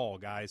got it all,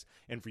 guys.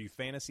 And for you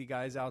fantasy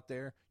guys out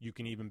there, you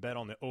can even bet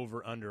on the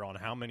over-under on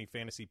how many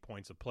fantasy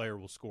points a player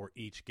will score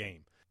each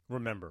game.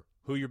 Remember,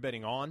 who you're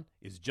betting on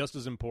is just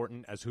as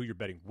important as who you're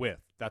betting with.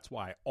 That's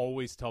why I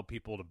always tell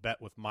people to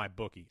bet with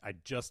MyBookie. I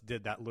just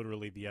did that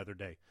literally the other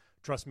day.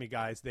 Trust me,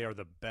 guys, they are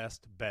the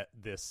best bet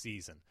this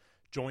season.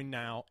 Join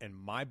now, and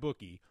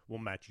MyBookie will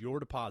match your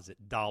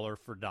deposit dollar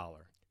for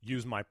dollar.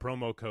 Use my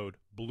promo code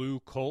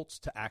BLUECOLTS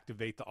to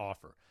activate the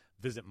offer.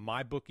 Visit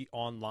MyBookie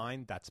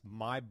online. That's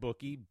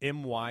MyBookie,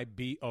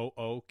 MyBookie,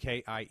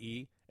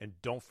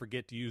 and don't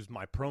forget to use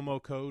my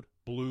promo code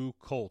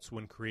BLUECOLTS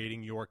when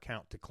creating your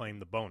account to claim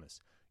the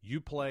bonus.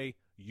 You play,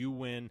 you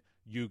win,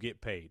 you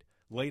get paid.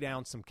 Lay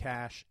down some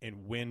cash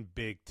and win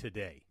big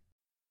today.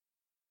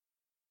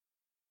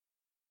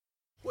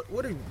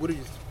 What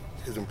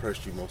has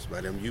impressed you most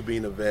about him? You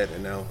being a vet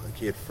and now a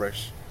kid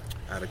fresh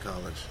out of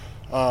college.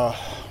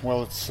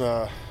 Well, it's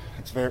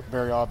very,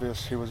 very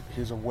obvious.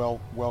 He's a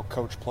well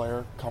coached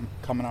player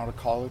coming out of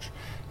college.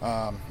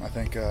 I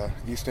think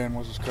East End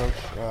was his coach,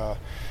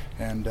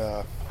 and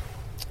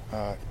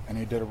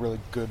he did a really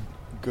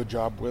good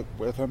job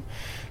with him.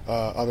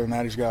 Other than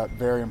that, he's got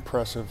very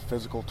impressive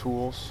physical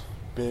tools.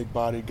 Big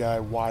body guy,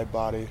 wide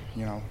body,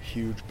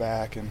 huge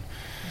back and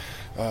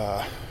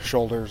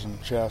shoulders and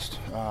chest.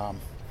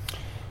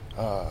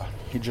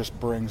 He just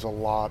brings a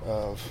lot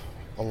of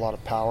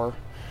power.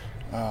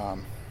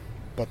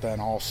 But then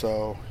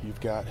also you've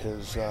got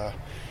his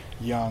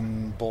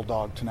young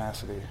bulldog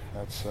tenacity.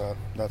 That's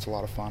a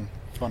lot of fun.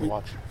 It's fun to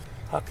watch.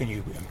 How can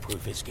you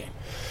improve his game?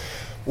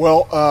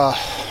 Well,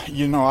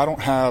 I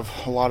don't have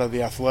a lot of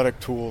the athletic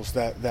tools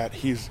that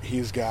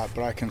he's got,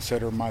 but I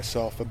consider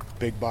myself a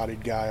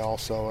big-bodied guy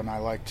also, and I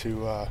like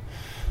to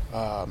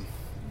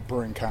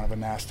bring kind of a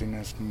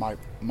nastiness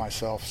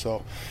myself.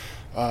 So.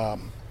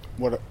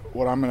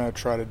 What I'm going to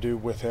try to do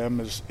with him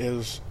is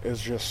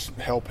just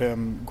help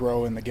him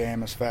grow in the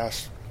game as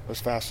fast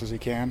as he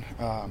can,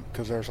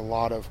 because there's a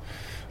lot of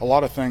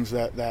things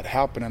that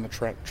happen in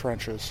the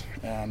trenches,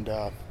 and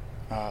the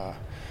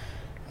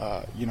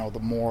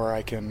more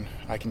I can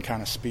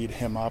kind of speed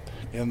him up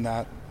in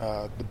that,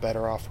 the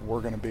better off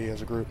we're going to be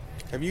as a group.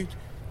 Have you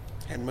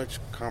had much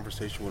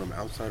conversation with him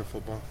outside of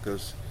football?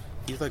 Because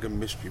he's like a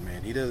mystery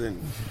man. He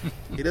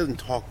doesn't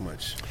talk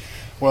much.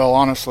 Well,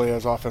 honestly,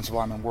 as offensive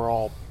linemen, we're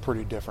all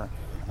pretty different.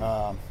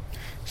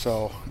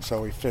 So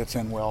he fits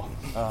in well.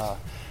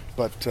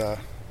 But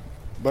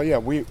yeah,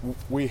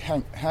 we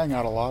hang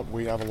out a lot.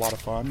 We have a lot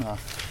of fun.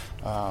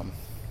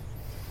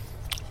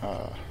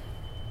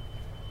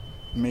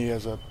 Me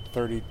as a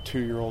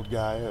 32-year-old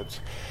guy,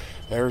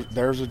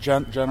 there's a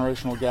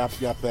generational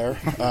gap there.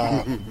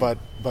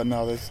 But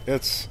no,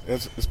 it's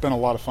been a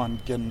lot of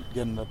fun getting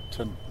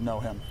to know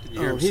him. Did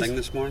you hear him sing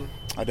this morning?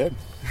 I did.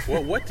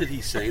 Well, what did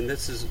he sing?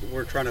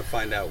 We're trying to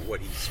find out what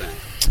he sang.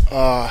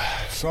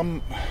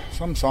 Some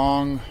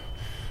song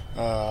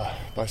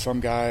by some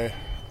guy.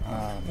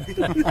 I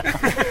don't know.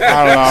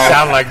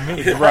 Sound like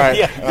me, right?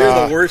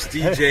 You're the worst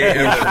DJ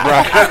ever.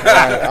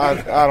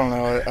 Right. I don't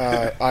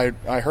know.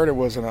 I heard it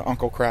was an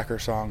Uncle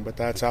Kracker song, but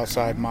that's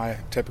outside my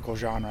typical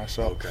genre.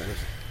 So okay.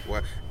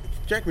 Well,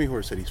 Jack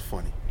Mehor said he's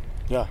funny.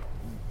 Yeah.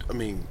 I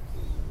mean,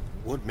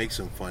 what makes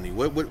him funny?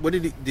 What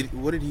did he?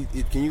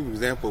 Can you give an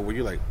example where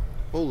you're like,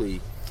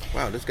 holy,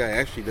 wow, this guy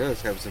actually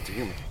does have a sense of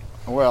humor?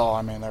 Well,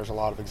 I mean, there's a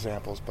lot of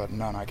examples, but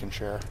none I can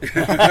share.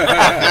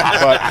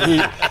 But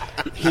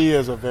he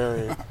is a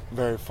very,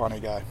 very funny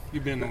guy.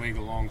 You've been in the league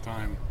a long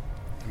time.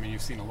 I mean,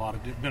 you've seen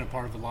been a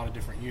part of a lot of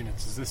different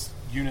units. Is this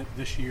unit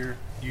this year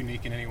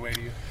unique in any way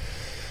to you?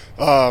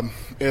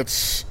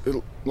 It's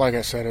like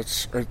I said,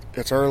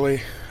 it's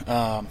early.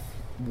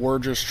 We're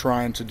just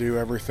trying to do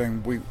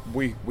everything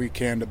we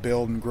can to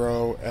build and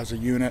grow as a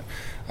unit,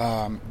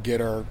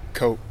 get our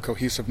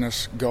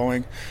cohesiveness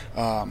going.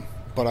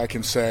 But I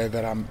can say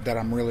that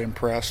I'm really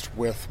impressed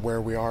with where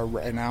we are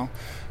right now.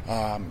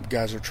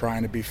 Guys are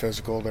trying to be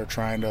physical. They're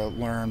trying to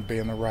learn, be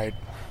in the right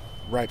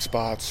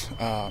spots.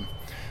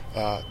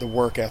 The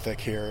work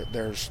ethic here,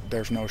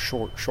 there's no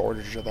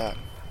shortage of that.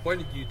 Why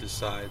did you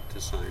decide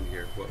to sign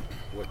here? What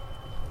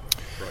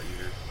brought you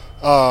here?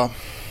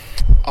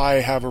 I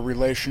have a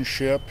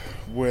relationship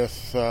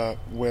with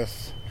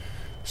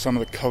some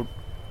of the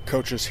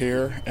coaches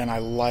here, and I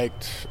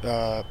liked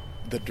the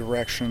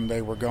direction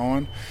they were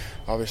going.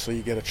 Obviously,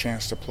 you get a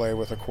chance to play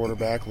with a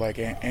quarterback like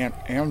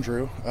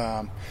Andrew.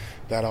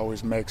 That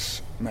always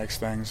makes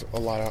things a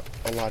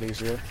lot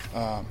easier.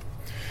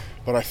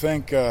 But I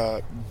think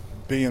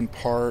being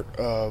part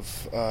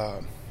of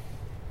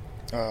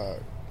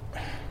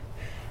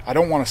I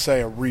don't want to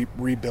say a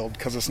rebuild,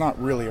 because it's not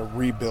really a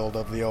rebuild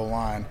of the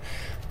O-line,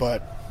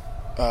 but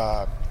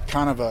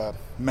kind of a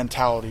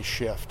mentality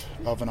shift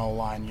of an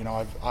O-line. You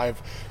know,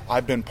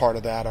 I've been part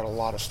of that at a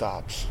lot of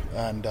stops,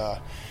 and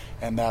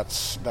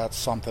that's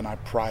something I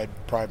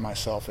pride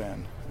myself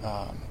in.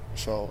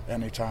 So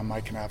anytime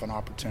I can have an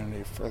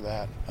opportunity for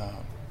that,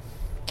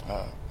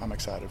 I'm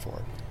excited for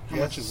it. How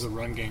much is the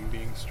run game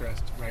being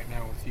stressed right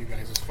now with you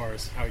guys as far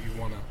as how you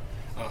want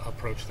to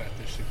approach that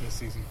this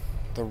season?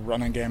 The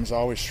running game is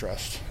always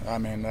stressed. I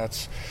mean,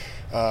 that's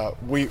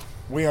we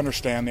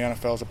understand the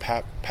NFL is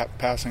a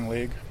passing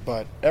league,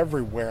 but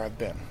everywhere I've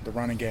been, the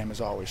running game is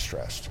always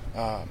stressed.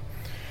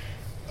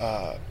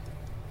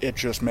 It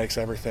just makes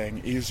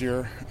everything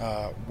easier.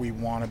 We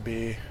want to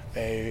be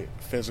a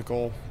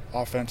physical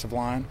offensive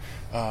line.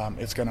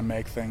 It's going to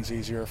make things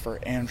easier for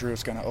Andrew.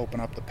 It's going to open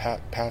up the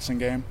passing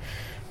game.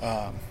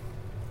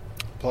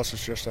 Plus,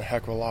 it's just a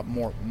heck of a lot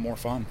more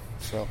fun.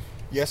 So.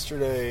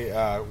 Yesterday,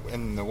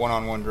 in the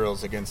one-on-one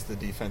drills against the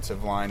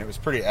defensive line, it was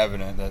pretty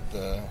evident that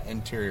the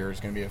interior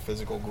is going to be a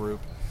physical group.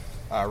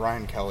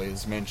 Ryan Kelly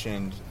has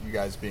mentioned you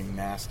guys being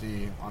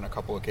nasty on a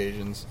couple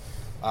occasions.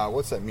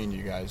 What's that mean to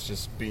you guys,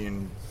 just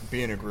being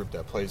a group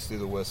that plays through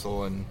the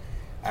whistle and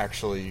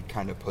actually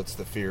kind of puts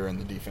the fear in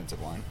the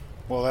defensive line?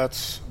 Well,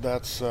 that's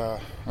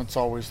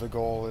always the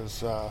goal,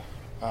 is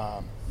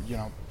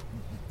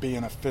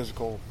being a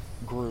physical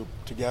group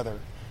together.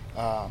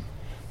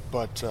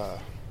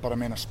 But I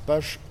mean,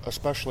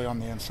 especially on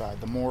the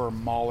inside, the more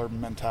mauler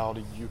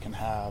mentality you can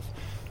have,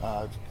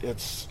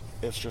 it's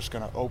just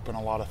going to open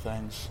a lot of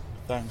things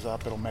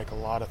up. It'll make a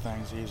lot of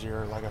things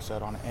easier. Like I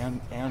said, on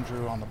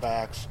Andrew on the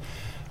backs,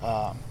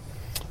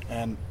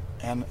 and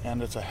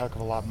it's a heck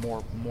of a lot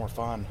more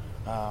fun,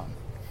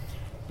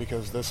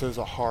 because this is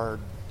a hard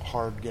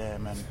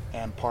game,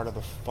 and part of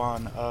the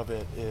fun of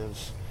it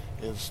is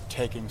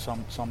taking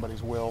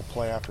somebody's will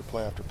play after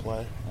play after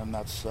play, and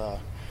that's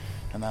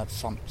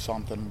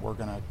something we're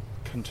going to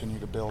continue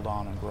to build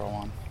on and grow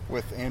on.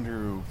 With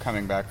Andrew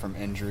coming back from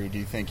injury, do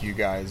you think you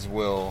guys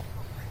will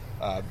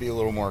be a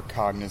little more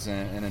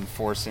cognizant in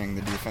enforcing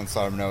the defense?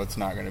 Let them know it's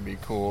not going to be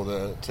cool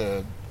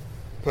to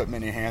put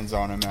many hands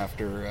on him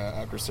after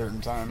a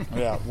certain time.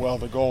 Yeah, well,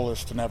 the goal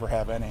is to never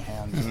have any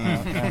hands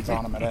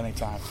on him at any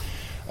time.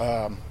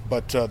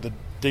 But the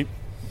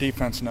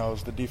defense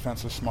knows. The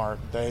defense is smart.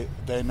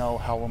 They know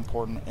how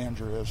important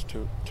Andrew is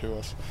to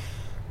us.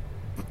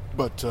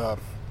 But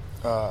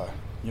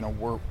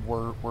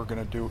we're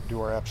going to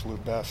do our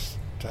absolute best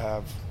to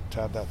have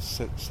that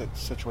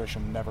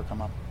situation never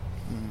come up.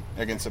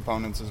 Against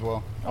opponents as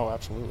well? Oh,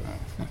 absolutely.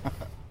 All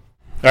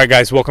right,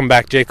 guys, welcome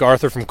back. Jake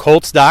Arthur from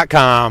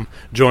Colts.com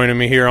joining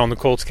me here on the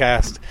Colts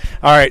Cast.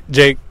 All right,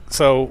 Jake,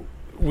 so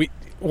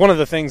one of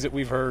the things that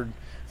we've heard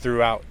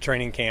throughout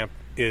training camp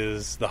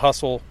is the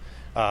hustle.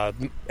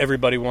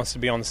 Everybody wants to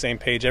be on the same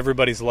page.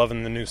 Everybody's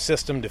loving the new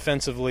system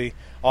defensively,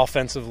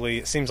 offensively.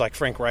 It seems like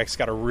Frank Reich's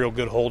got a real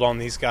good hold on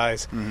these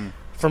guys. Mm-hmm.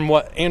 From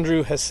what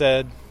Andrew has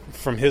said,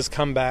 from his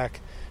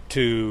comeback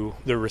to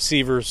the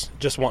receivers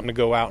just wanting to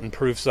go out and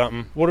prove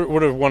something, what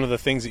are one of the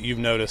things that you've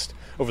noticed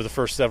over the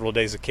first several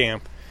days of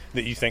camp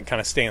that you think kind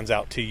of stands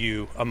out to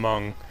you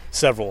among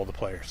several of the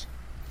players?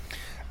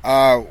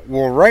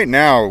 Well, right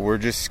now we're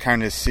just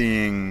kind of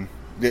seeing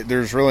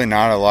there's really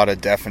not a lot of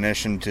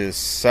definition to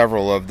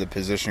several of the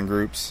position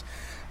groups.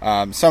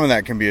 Some of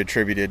that can be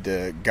attributed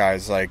to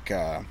guys like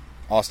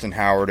Austin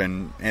Howard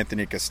and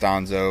Anthony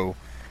Costanzo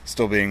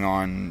still being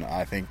on,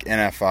 I think, the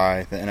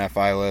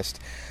NFI list.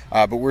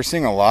 But we're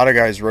seeing a lot of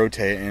guys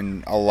rotate,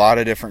 and a lot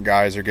of different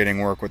guys are getting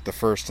work with the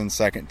first and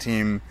second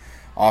team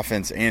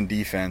offense and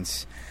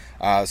defense.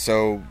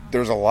 So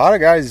there's a lot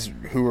of guys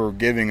who are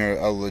giving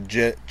a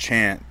legit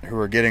chance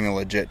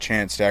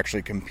to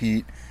actually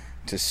compete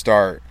to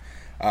start.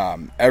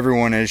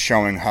 Everyone is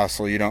showing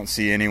hustle. You don't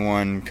see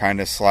anyone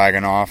kind of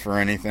slagging off or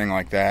anything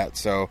like that.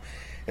 So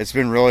it's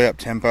been really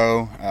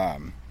up-tempo.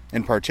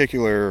 In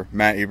particular,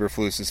 Matt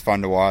Eberflus is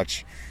fun to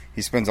watch.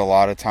 He spends a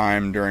lot of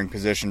time during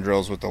position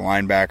drills with the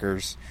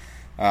linebackers.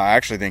 I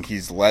actually think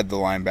he's led the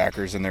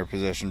linebackers in their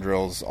position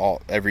drills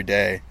every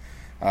day.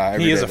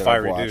 He is a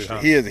fiery dude. Huh?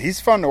 He's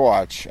fun to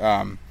watch.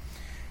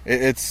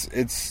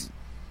 It's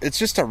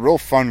just a real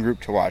fun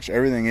group to watch.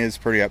 Everything is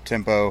pretty up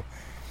tempo.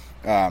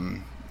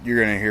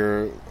 You're going to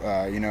hear,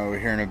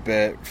 here in a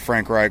bit,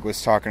 Frank Reich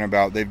was talking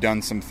about they've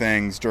done some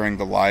things during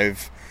the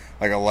live,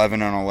 like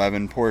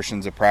 11-on-11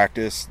 portions of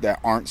practice that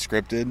aren't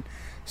scripted,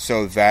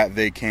 so that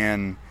they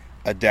can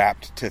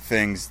adapt to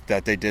things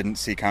that they didn't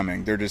see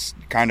coming. They're just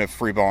kind of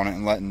freeballing it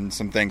and letting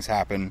some things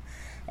happen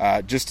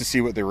just to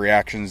see what the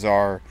reactions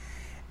are.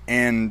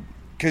 And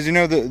because,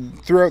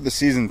 throughout the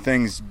season,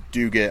 things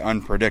do get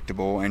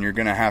unpredictable, and you're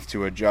going to have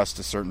to adjust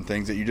to certain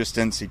things that you just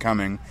didn't see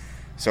coming.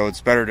 So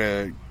it's better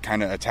to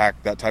kind of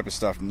attack that type of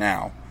stuff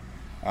now.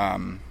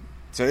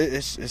 So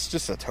it's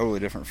just a totally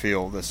different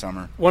feel this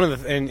summer. One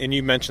of the and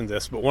you mentioned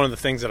this, but one of the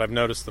things that I've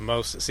noticed the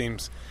most, it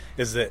seems,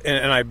 is that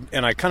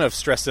and I kind of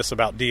stress this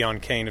about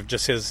Deon Cain, of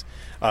just his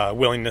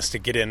willingness to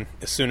get in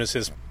as soon as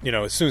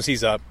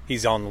he's up,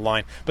 he's on the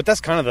line. But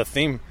that's kind of the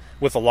theme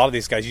with a lot of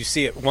these guys. You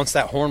see it once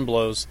that horn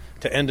blows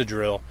to end a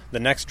drill,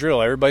 the next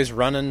drill, everybody's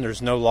running. There's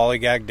no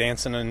lollygag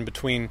dancing in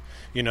between,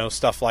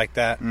 stuff like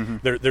that.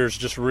 Mm-hmm. There's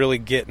just really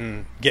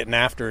getting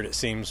after it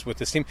seems, with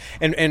this team.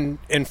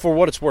 And for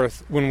what it's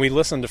worth, when we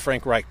listen to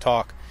Frank Reich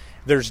talk,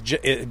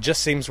 it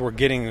just seems we're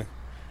getting,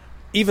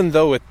 even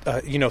though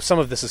some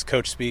of this is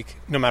coach speak,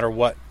 no matter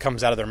what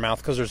comes out of their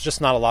mouth, because there's just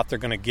not a lot they're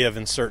going to give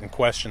in certain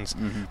questions.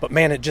 Mm-hmm. But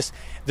man,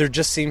 there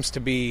just seems to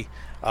be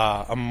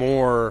a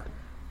more,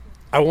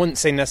 I wouldn't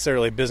say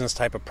necessarily a business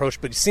type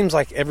approach, but it seems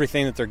like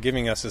everything that they're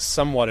giving us is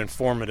somewhat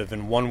informative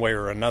in one way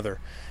or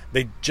another.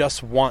 They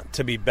just want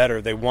to be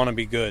better. They want to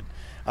be good.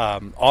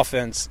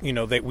 Offense, we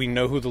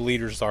know who the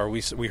leaders are.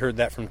 We heard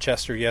that from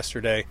Chester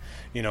yesterday.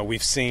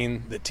 We've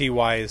seen that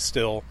T.Y. is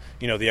still,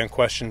 the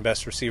unquestioned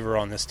best receiver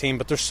on this team.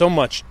 But there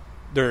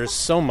is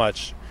so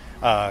much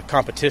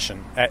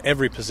competition at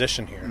every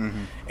position here.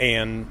 Mm-hmm.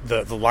 And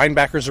the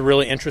linebackers are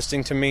really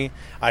interesting to me.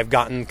 I've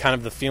gotten kind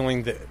of the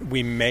feeling that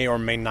we may or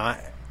may not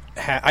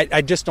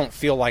I just don't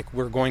feel like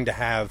we're going to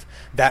have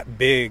that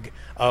big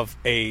of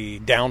a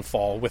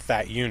downfall with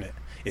that unit.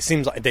 It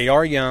seems like they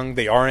are young,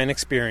 they are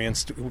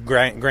inexperienced,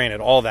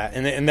 granted, all that,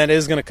 and that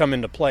is going to come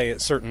into play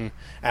at certain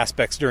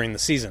aspects during the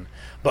season.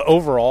 But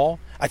overall,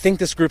 I think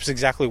this group's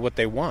exactly what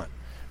they want.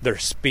 Their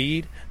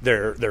speed,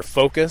 they're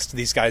focused.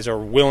 These guys are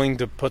willing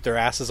to put their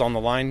asses on the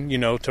line,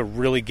 to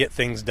really get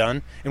things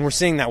done. And we're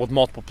seeing that with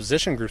multiple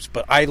position groups.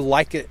 But I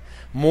like it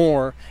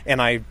more, and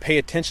I pay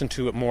attention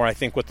to it more, I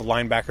think, with the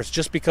linebackers,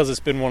 just because it's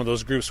been one of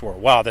those groups where,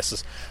 wow, this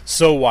is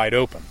so wide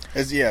open.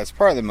 It's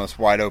probably the most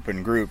wide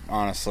open group,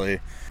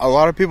 honestly. A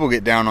lot of people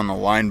get down on the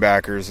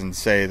linebackers and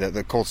say that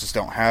the Colts just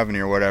don't have any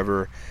or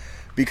whatever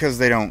because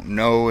they don't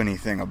know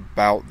anything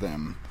about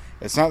them.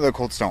 It's not that the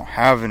Colts don't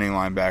have any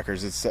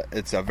linebackers.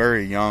 It's a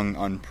very young,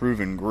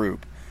 unproven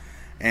group.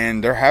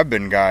 And there have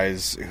been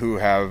guys who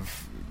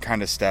have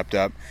kind of stepped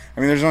up. I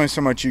mean, there's only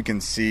so much you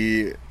can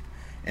see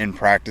in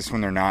practice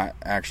when they're not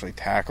actually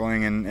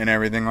tackling and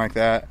everything like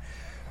that.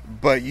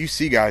 But you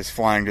see guys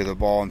flying to the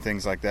ball and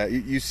things like that.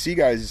 You see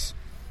guys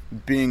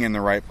being in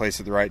the right place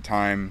at the right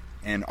time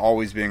and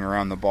always being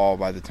around the ball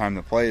by the time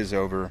the play is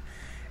over.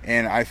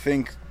 And I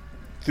think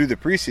through the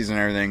preseason and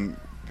everything,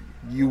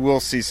 you will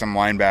see some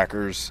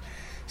linebackers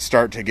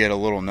start to get a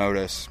little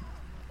notice.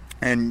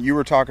 And you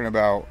were talking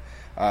about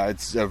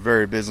it's a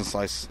very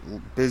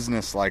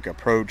business-like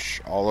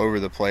approach all over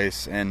the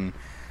place, and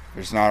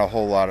there's not a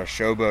whole lot of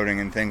showboating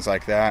and things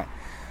like that.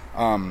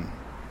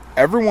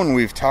 Everyone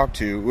we've talked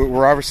to,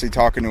 we're obviously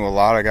talking to a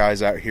lot of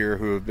guys out here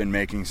who have been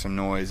making some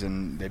noise,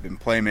 and they've been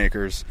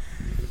playmakers.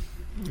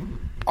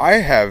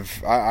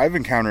 I've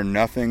encountered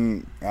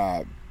nothing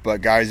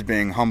but guys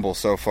being humble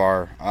so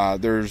far.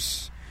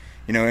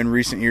 In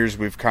recent years,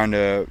 we've kind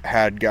of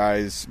had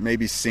guys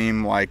maybe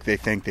seem like they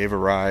think they've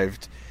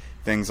arrived,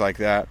 things like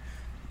that.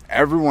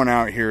 Everyone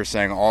out here is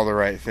saying all the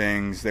right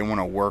things. They want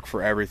to work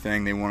for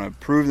everything. They want to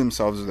prove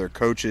themselves to their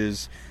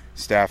coaches,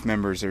 staff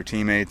members, their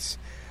teammates.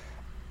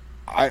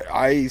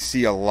 I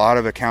see a lot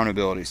of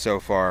accountability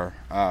so far.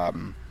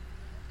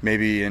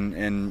 Maybe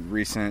in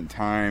recent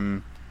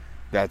time,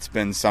 that's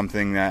been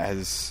something that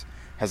has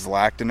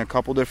lacked in a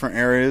couple different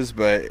areas.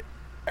 But,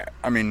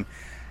 I mean,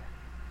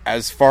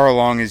 as far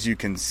along as you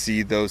can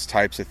see those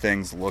types of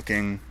things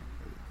looking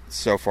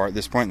so far at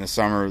this point in the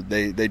summer,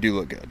 they do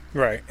look good.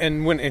 Right.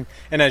 And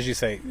as you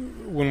say,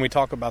 when we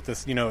talk about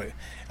this,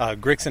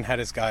 Grigson had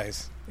his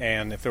guys,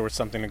 and if there was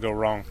something to go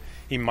wrong,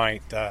 he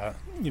might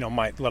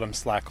let him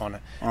slack on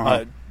it.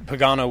 Uh-huh.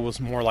 Pagano was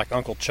more like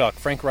Uncle Chuck.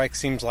 Frank Reich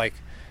seems like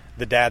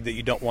the dad that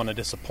you don't want to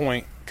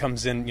disappoint,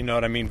 comes in,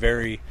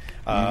 very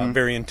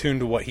very in tune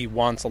to what he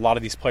wants. A lot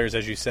of these players,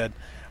 as you said,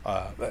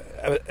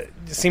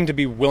 seem to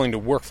be willing to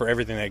work for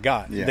everything they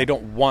got. Yeah. They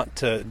don't want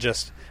to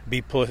just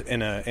be put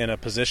in a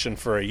position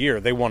for a year.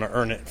 They want to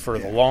earn it for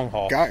the long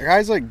haul.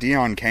 Guys like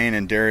Deon Cain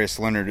and Darius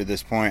Leonard at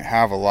this point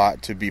have a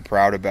lot to be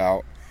proud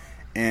about,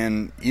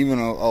 and even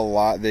a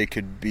lot they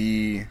could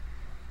be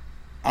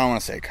I don't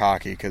want to say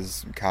cocky,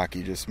 because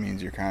cocky just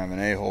means you're kind of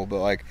an a-hole, but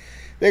like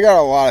they got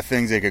a lot of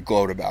things they could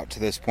gloat about to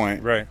this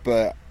point. Right.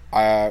 But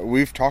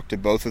we've talked to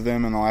both of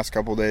them in the last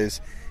couple of days.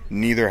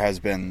 Neither has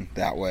been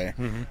that way.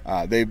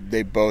 Mm-hmm.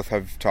 They both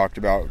have talked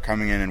about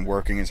coming in and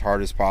working as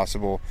hard as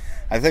possible.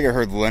 I think I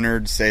heard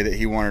Leonard say that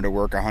he wanted to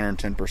work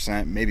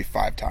 110%, maybe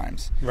 5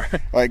 times.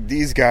 Right. Like,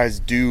 these guys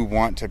do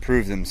want to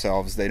prove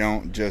themselves. They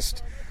don't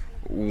just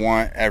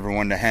want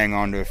everyone to hang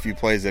on to a few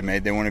plays they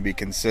made. They want to be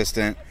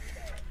consistent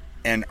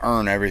and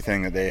earn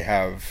everything that they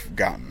have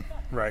gotten.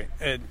 Right.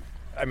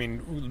 I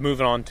mean,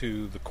 moving on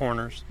to the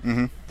corners.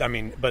 Mm-hmm. I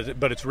mean,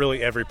 but it's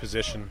really every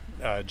position,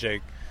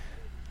 Jake.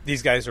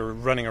 These guys are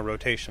running a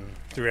rotation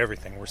through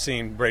everything. We're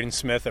seeing Braden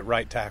Smith at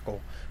right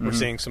tackle. We're Mm-hmm.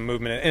 seeing some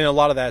movement, and a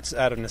lot of that's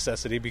out of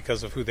necessity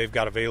because of who they've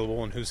got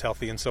available and who's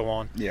healthy and so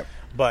on. Yep.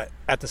 But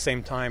at the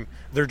same time,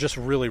 they're just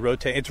really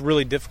rotating. It's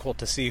really difficult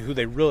to see who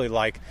they really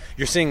like.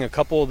 You're seeing a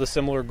couple of the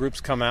similar groups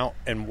come out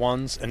in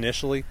ones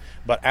initially,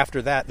 but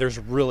after that, there's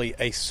really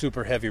a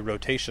super heavy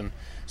rotation.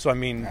 So, I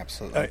mean,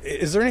 absolutely.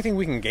 Is there anything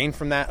we can gain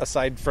from that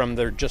aside from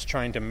they're just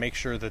trying to make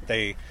sure that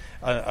they,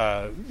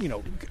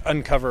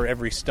 uncover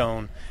every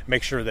stone,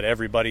 make sure that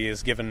everybody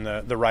is given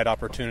the right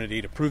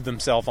opportunity to prove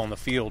themselves on the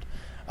field?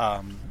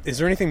 Is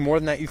there anything more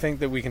than that you think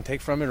that we can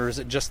take from it, or is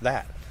it just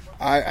that?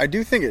 I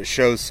do think it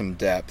shows some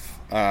depth,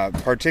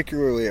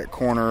 particularly at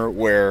corner,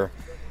 where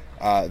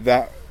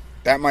that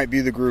might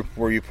be the group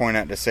where you point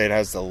out to say it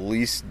has the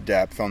least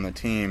depth on the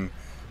team,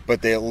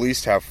 but they at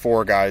least have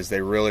 4 guys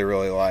they really,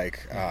 really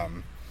like.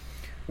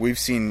 We've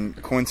seen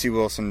Quincy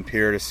Wilson,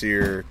 Pierre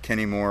Desir,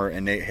 Kenny Moore,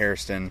 and Nate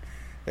Hairston.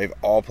 They've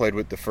all played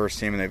with the first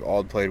team, and they've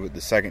all played with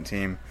the second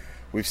team.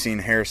 We've seen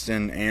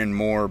Hairston and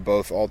Moore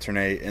both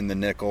alternate in the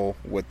nickel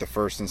with the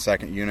first and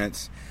second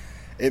units.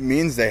 It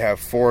means they have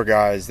 4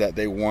 guys that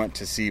they want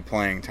to see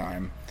playing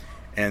time,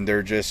 and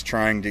they're just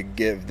trying to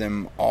give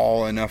them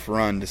all enough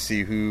run to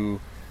see who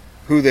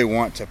they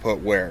want to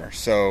put where.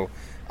 So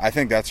I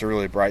think that's a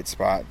really bright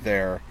spot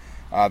there.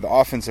 The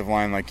offensive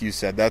line, like you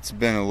said, that's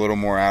been a little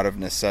more out of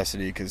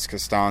necessity because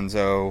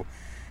Costanzo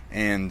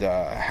and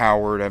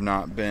Howard have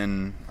not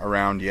been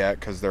around yet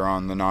because they're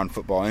on the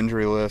non-football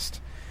injury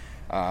list.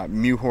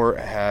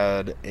 Muhort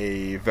had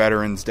a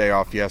Veterans Day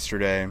off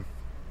yesterday.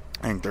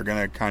 I think they're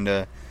gonna kind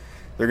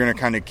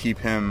of keep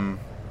him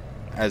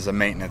as a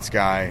maintenance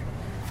guy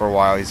for a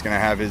while. He's gonna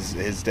have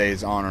his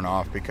days on and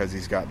off because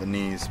he's got the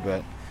knees.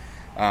 But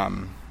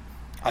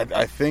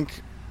I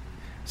think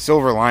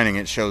silver lining,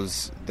 it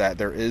shows that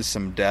there is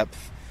some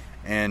depth,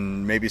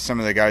 and maybe some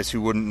of the guys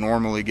who wouldn't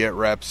normally get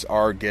reps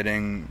are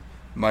getting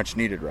much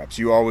needed reps.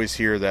 You always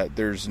hear that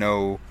there's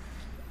no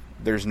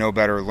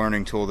better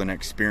learning tool than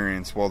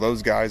experience. Well,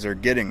 those guys are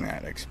getting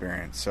that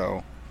experience,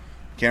 so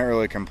can't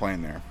really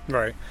complain there.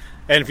 Right.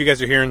 And if you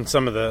guys are hearing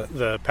some of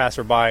the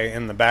passerby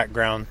in the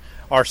background,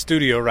 our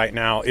studio right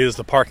now is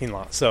the parking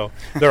lot. So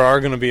there are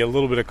going to be a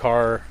little bit of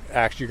car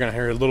action. You're going to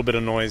hear a little bit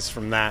of noise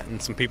from that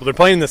and some people. They're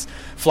playing this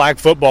flag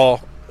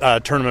football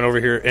tournament over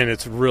here, and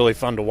it's really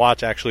fun to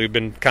watch, actually. We've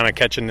been kind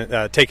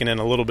of taking in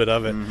a little bit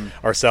of it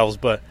ourselves.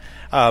 But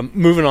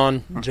moving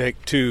on,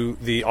 Jake, to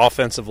the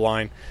offensive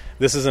line.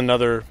 This is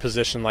another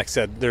position, like I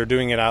said, they're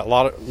doing it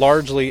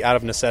largely out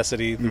of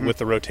necessity with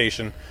the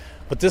rotation.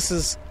 But this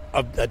is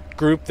a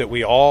group that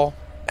we all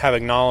have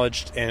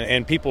acknowledged,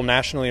 and people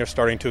nationally are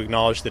starting to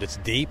acknowledge that it's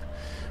deep.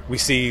 We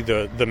see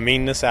the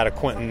meanness out of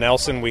Quentin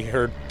Nelson. We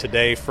heard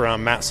today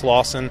from Matt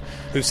Slauson,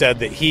 who said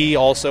that he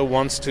also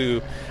wants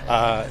to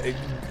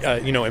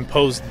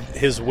impose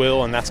his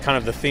will, and that's kind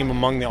of the theme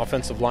among the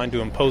offensive line,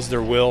 to impose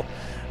their will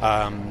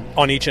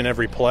on each and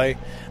every play.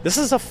 This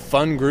is a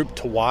fun group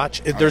to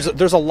watch.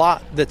 There's a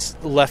lot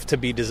that's left to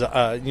be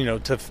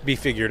to be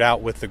figured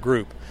out with the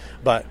group,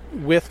 but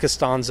with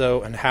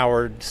Costanzo and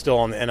Howard still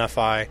on the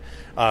NFI,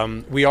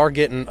 we are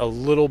getting a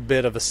little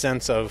bit of a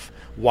sense of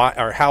why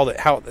or how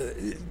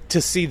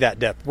to see that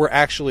depth. We're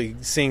actually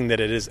seeing that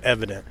it is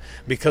evident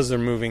because they're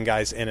moving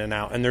guys in and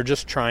out, and they're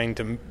just trying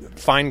to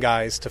find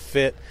guys to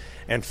fit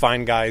and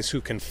find guys who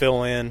can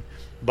fill in.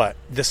 But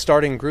the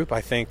starting group,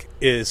 I think,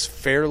 is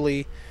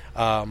fairly.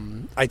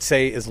 I'd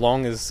say as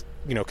long as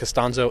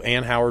Costanzo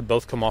and Howard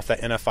both come off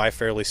that NFI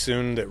fairly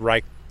soon, that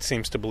Reich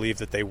seems to believe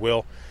that they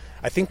will.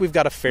 I think we've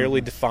got a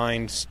fairly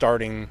defined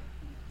starting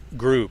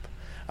group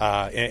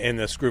in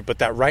this group. But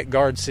that right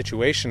guard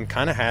situation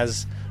kind of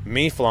has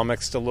me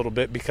flummoxed a little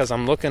bit because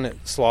I'm looking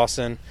at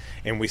Slauson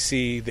and we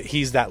see that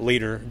he's that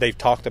leader. They've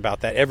talked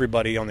about that.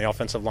 Everybody on the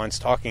offensive line's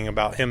talking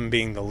about him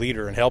being the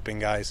leader and helping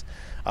guys.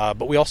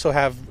 But we also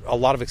have a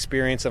lot of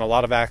experience and a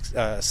lot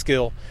of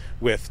skill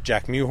with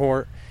Jack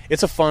Muhort.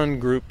 It's a fun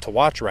group to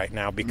watch right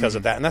now because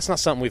of that, and that's not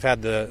something we've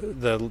had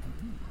the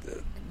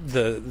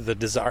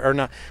desire or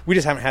not. We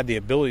just haven't had the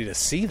ability to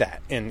see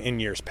that in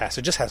years past.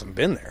 It just hasn't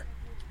been there.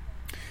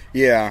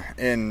 Yeah,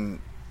 and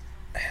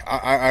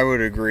I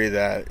would agree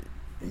that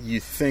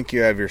you think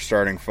you have your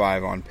starting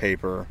 5 on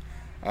paper.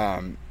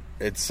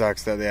 It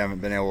sucks that they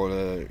haven't been able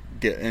to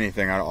get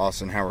anything out of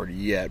Austin Howard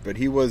yet, but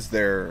he was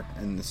there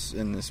in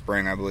the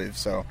spring, I believe.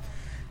 So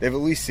they've at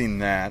least seen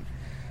that.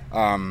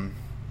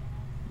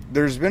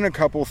 there's been a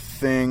couple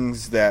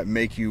things that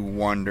make you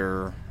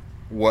wonder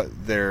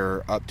what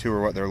they're up to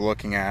or what they're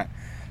looking at.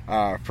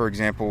 For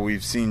example,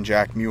 we've seen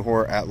Jack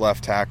Muhort at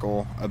left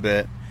tackle a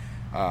bit.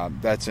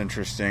 That's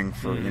interesting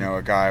for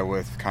a guy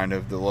with kind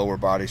of the lower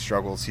body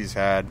struggles he's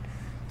had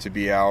to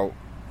be out,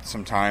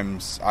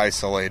 sometimes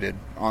isolated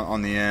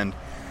on the end.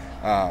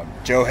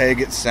 Joe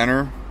Hague at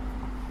center.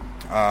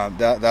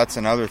 That's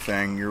another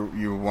thing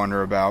you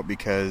wonder about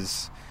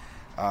because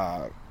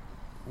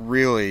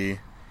really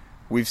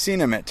we've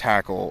seen him at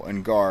tackle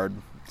and guard.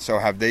 So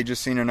have they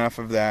just seen enough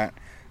of that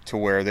to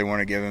where they want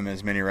to give him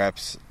as many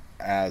reps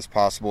as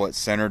possible at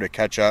center to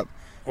catch up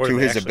to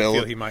his ability?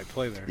 Feel he might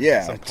play there.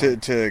 Yeah,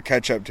 to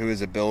catch up to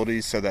his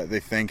abilities so that they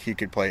think he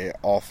could play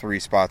all three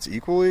spots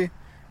equally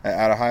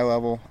at a high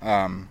level.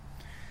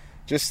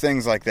 Just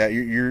things like that.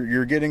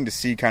 You're getting to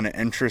see kind of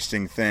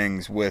interesting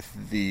things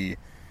with the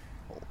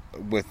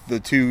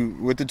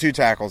two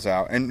tackles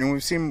out, and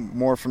we've seen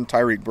more from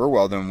Tyreek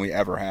Burwell than we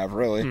ever have,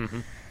 really.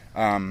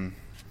 Mm-hmm.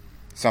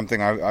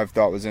 Something I've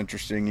thought was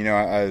interesting.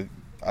 I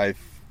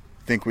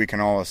think we can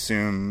all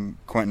assume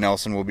Quentin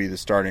Nelson will be the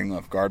starting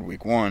left guard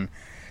week 1.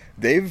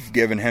 They've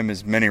given him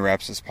as many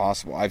reps as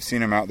possible. I've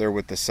seen him out there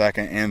with the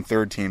second and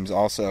third teams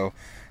also,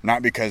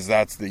 not because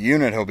that's the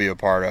unit he'll be a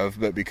part of,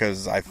 but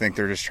because I think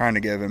they're just trying to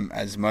give him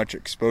as much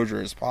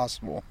exposure as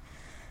possible.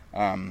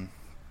 They're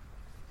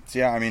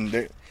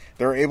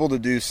able to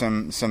do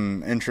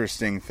some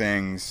interesting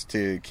things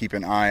to keep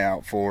an eye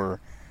out for,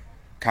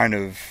 kind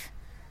of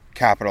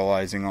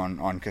capitalizing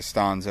on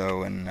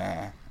Costanzo and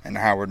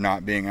Howard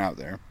not being out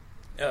there.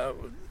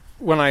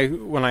 When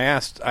I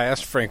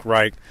asked Frank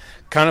Reich,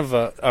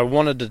 I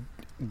wanted to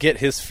get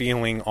his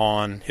feeling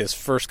on his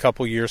first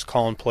couple years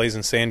calling plays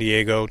in San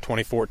Diego,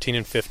 2014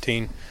 and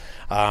 15.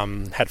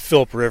 Had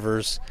Phillip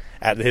Rivers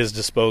at his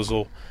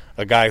disposal,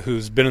 a guy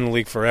who's been in the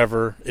league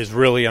forever, is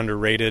really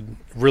underrated,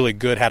 really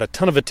good, had a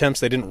ton of attempts.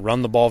 They didn't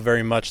run the ball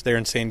very much there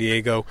in San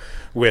Diego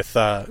with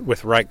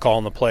Reich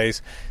calling the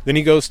plays. Then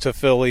he goes to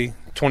Philly,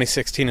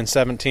 2016 and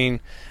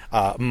 17,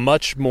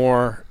 much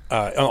more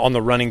on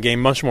the running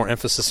game, much more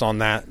emphasis on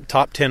that.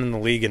 Top 10 in the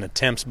league in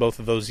attempts both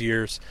of those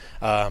years.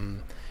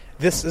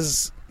 This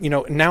is,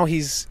 now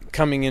he's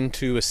coming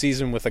into a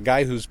season with a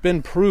guy who's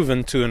been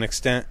proven to an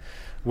extent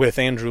with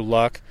Andrew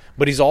Luck,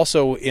 but he's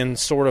also in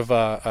sort of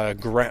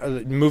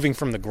moving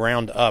from the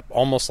ground up,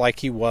 almost like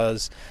he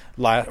was,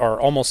 or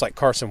almost like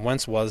Carson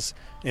Wentz was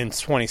in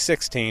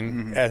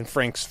 2016 and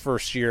Frank's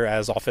first year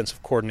as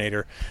offensive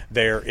coordinator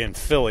there in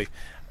Philly.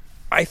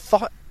 I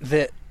thought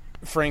that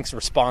Frank's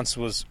response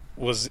was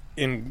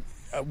interesting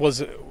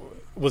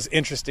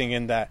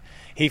in that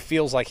he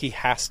feels like he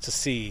has to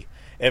see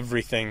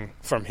everything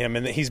from him,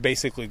 and that he's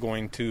basically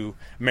going to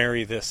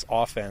marry this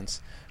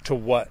offense to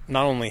what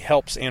not only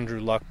helps Andrew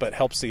Luck but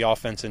helps the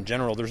offense in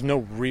general. There's no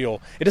real,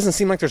 it doesn't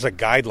seem like there's a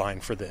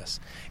guideline for this.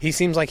 He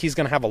seems like he's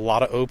going to have a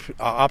lot of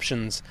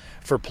options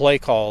for play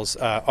calls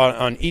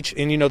on each,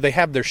 and they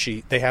have their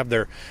sheet, they have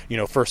their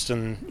first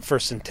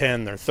and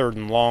 10, their third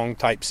and long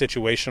type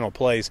situational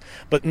plays.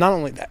 But not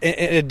only that,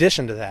 in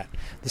addition to that,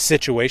 the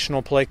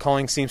situational play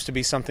calling seems to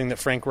be something that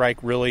Frank Reich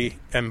really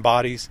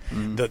embodies.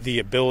 The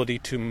ability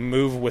to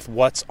move with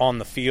what's on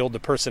the field,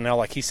 the personnel.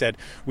 Like he said,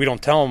 we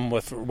don't tell them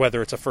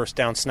whether it's a first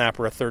down snap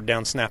or a third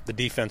down snap, the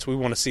defense. We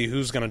want to see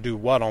who's going to do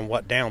what on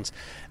what downs.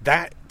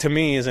 That, to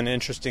me, is an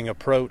interesting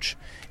approach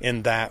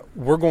in that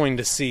we're going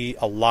to see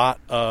a lot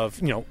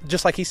of,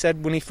 just like he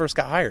said when he first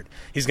got hired,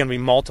 he's going to be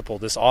multiple.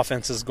 This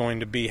offense is going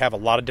to have a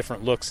lot of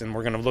different looks, and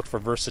we're going to look for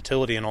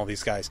versatility in all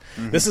these guys.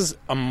 This is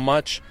a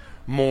much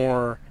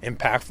more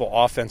impactful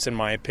offense, in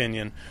my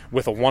opinion,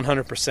 with a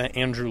 100%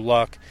 Andrew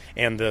Luck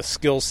and the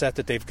skill set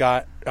that they've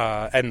got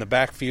in the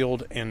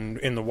backfield and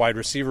in the wide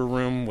receiver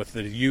room with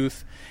the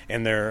youth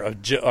and their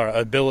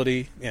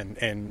ability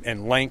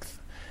and length.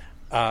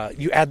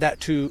 You add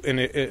that to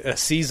a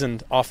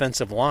seasoned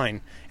offensive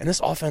line, and this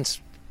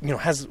offense,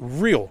 has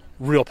real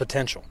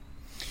potential.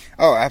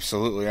 Oh,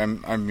 absolutely.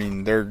 I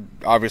mean, they're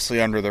obviously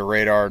under the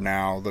radar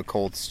now. The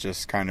Colts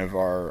just kind of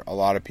are a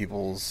lot of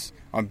people's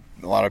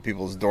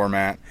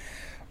doormat.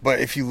 But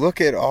if you look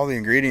at all the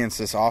ingredients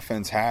this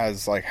offense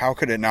has, how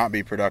could it not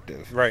be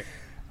productive? Right.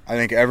 I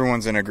think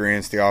everyone's in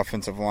agreement the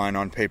offensive line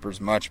on paper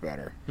is much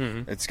better.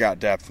 It's got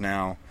depth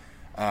now.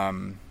 A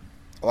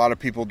lot of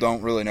people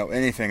don't really know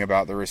anything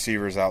about the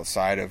receivers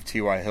outside of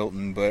T.Y.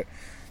 Hilton, but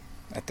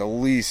at the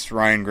least,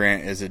 Ryan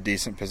Grant is a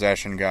decent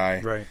possession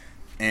guy. Right.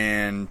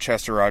 And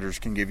Chester Rogers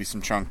can give you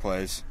some chunk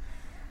plays.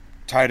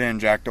 Tight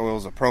end Jack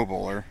Doyle's a Pro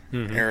Bowler.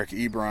 Eric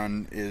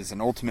Ebron is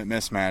an ultimate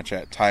mismatch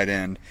at tight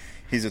end.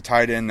 He's a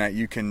tight end that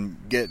you can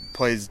get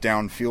plays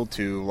downfield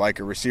to like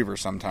a receiver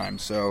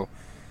sometimes. So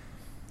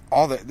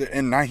all that,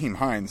 and Nyheim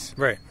Hines,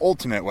 right,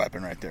 ultimate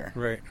weapon right there.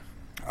 Right.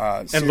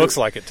 And looks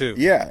like it too.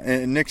 Yeah,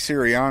 and Nick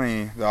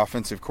Sirianni, the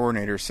offensive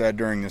coordinator, said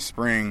during the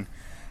spring,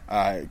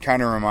 it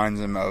kind of reminds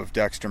him of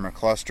Dexter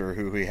McCluster,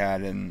 who he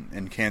had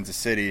in Kansas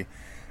City.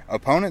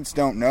 opponents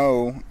don't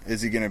know,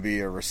 is he going to be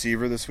a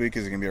receiver this week?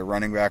 Is he going to be a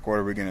running back? What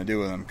are we going to do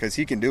with him? Because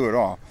he can do it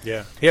all.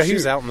 Yeah, he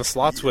was out in the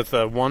slots with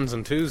ones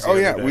and twos. Oh,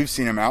 yeah, we've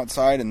seen him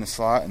outside in the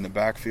slot, in the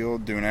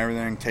backfield, doing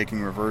everything,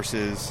 taking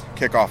reverses,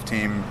 kickoff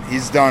team.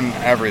 He's done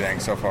everything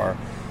so far.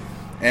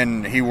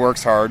 And he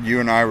works hard. You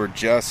and I were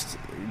just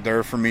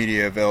there for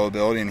media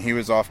availability, and he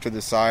was off to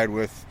the side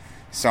with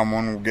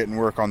someone getting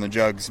work on the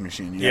jugs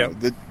machine.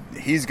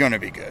 He's going to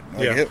be good.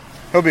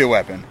 He'll be a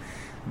weapon.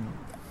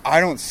 I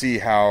don't see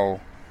how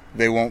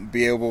they won't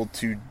be able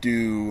to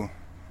do.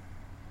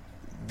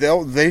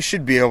 They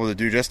should be able to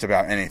do just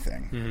about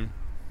anything. Mm-hmm.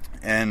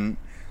 And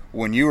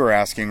when you were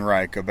asking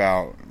Reich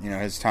about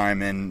his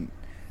time in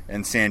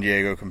San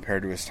Diego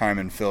compared to his time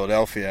in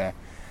Philadelphia,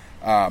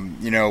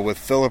 with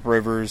Phillip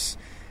Rivers,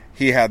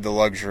 he had the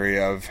luxury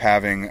of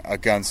having a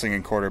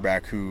gunslinging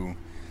quarterback who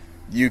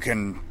you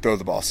can throw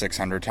the ball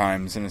 600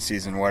 times in a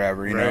season,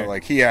 whatever.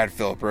 Like he had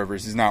Phillip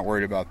Rivers. He's not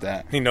worried about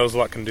that. He knows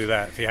what can do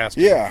that if he has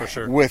to, for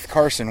sure. With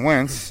Carson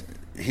Wentz,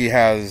 he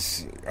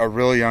has a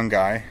really young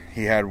guy.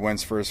 He had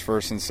Wentz for his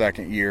first and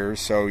second year,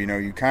 so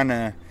you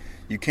can't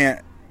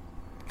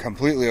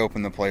completely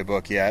open the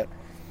playbook yet.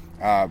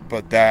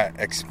 But that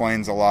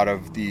explains a lot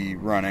of the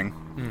running.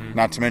 Mm-hmm.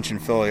 Not to mention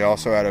Philly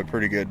also had a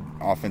pretty good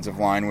offensive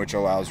line, which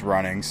allows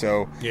running.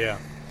 So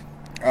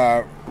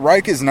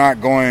Reich is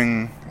not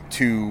going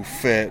to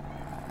fit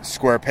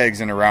square pegs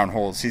into round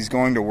holes. He's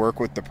going to work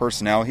with the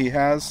personnel he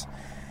has,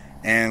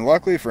 and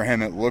luckily for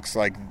him, it looks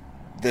like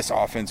this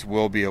offense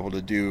will be able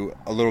to do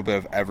a little bit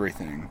of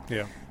everything.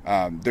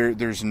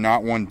 There's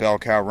not one bell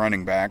cow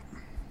running back,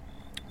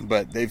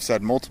 but they've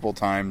said multiple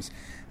times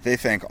they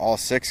think all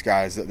 6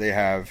 guys that they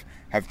have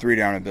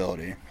 3-down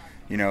ability.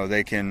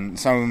 They can,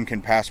 some of them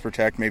can pass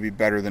protect maybe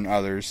better than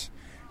others.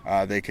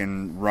 They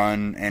can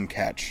run and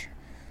catch.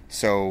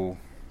 So,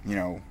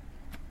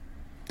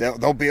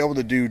 they'll be able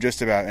to do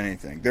just about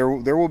anything. There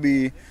will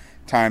be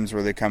times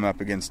where they come up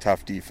against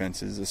tough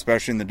defenses,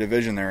 especially in the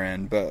division they're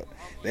in, but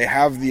they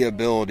have the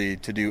ability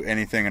to do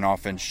anything an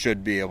offense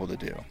should be able to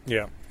do.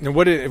 Yeah. And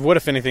what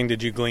if anything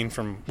did you glean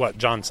from what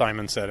John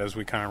Simon said as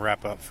we kind of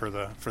wrap up for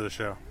the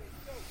show?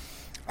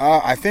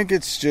 I think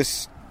it's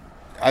just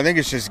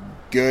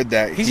good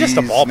that he's just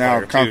a ball now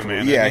player comfortable.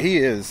 Too, man. Yeah, he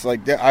is.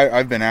 Like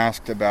I've been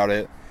asked about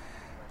it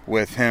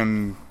with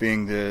him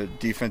being the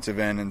defensive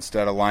end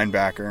instead of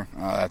linebacker.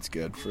 That's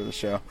good for the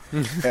show.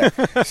 Yeah.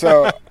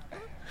 So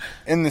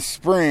in the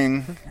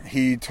spring,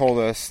 he told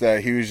us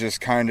that he was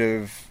just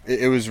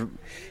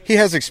he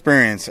has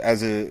experience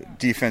as a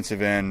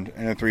defensive end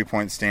in a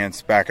 3-point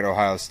stance back at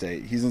Ohio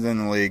State. He's in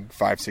the league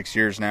 5-6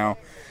 years now,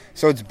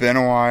 so it's been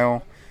a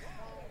while.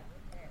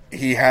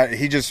 He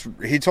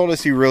told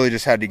us he really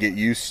just had to get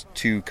used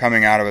to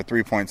coming out of a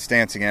 3-point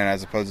stance again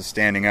as opposed to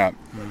standing up.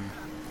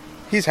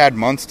 He's had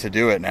months to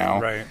do it now.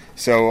 Right.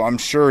 So I'm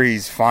sure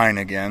he's fine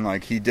again.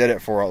 Like he did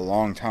it for a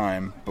long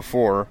time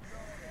before,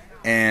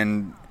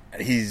 and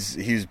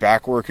he's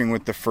back working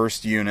with the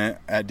first unit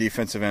at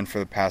defensive end for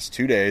the past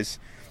 2 days.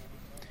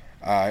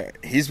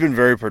 He's been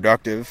very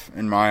productive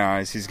in my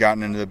eyes. He's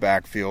gotten into the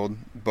backfield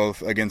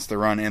both against the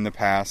run and the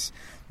pass.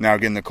 Now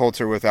again, the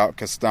Colts are without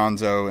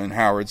Costanzo and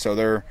Howard,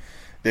 so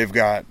they've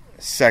got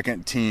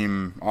second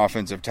team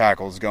offensive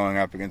tackles going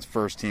up against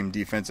first team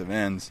defensive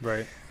ends.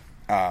 Right.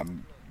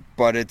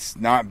 But it's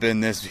not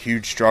been this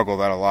huge struggle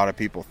that a lot of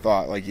people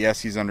thought. Like,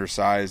 yes, he's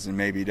undersized and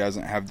maybe he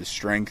doesn't have the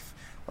strength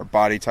or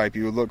body type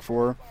you would look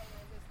for.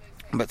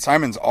 But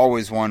Simon's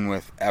always won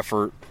with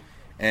effort.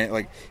 And,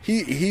 like,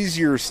 he's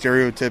your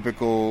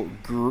stereotypical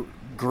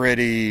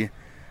gritty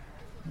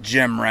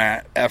gym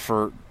rat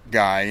effort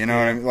guy. You know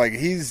what I mean? Like,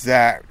 he's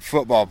that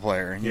football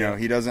player. You know,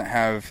 he doesn't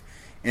have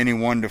any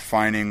one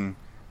defining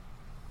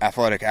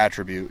athletic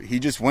attribute. He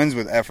just wins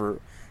with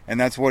effort. And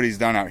that's what he's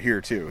done out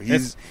here, too.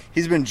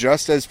 He's been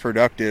just as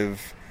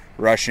productive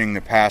rushing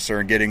the passer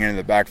and getting into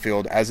the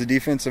backfield as a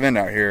defensive end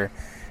out here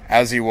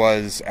as he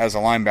was as a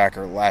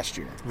linebacker last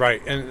year.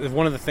 Right. And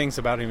one of the things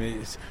about him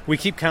is we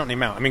keep counting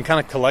him out. I mean, kind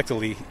of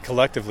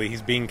collectively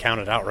he's being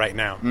counted out right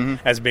now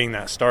as being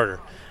that starter.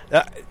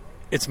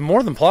 It's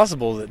more than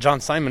plausible that John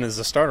Simon is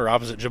the starter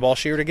opposite Jabal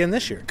Sheard again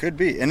this year. Could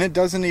be. And it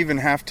doesn't even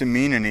have to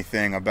mean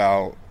anything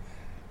about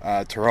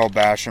Terrell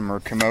Basham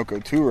or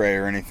Kimoko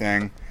Toure or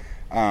anything.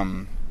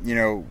 You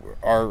know,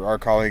 our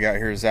colleague out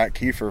here, Zach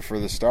Kiefer for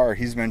the Star,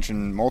 he's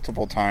mentioned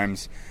multiple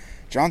times,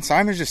 John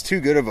Simon's just too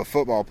good of a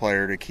football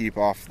player to keep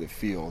off the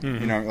field.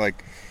 You know,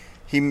 like,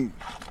 he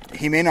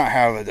may not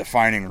have a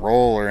defining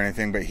role or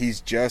anything, but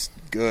he's just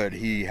good.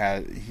 He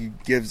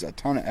gives a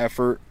ton of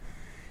effort.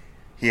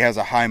 He has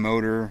a high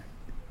motor.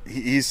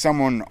 He's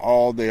someone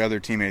all the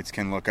other teammates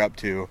can look up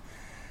to.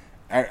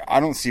 I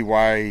don't see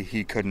why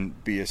he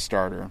couldn't be a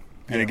starter.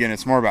 And again,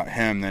 it's more about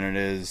him than it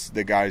is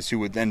the guys who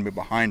would then be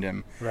behind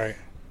him. Right.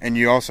 And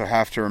you also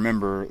have to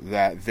remember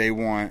that they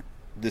want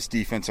this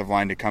defensive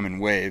line to come in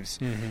waves.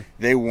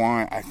 They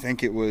want,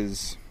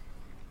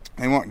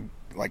 they want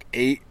like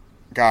 8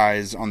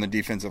 guys on the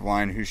defensive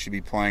line who should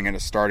be playing at a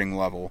starting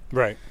level.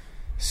 Right.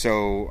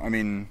 So, I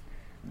mean,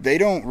 they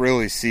don't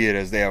really see it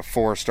as they have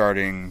 4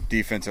 starting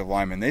defensive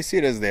linemen. They see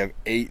it as they have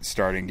 8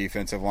 starting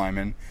defensive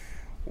linemen.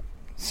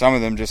 Some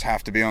of them just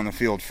have to be on the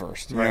field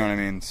first. You know what I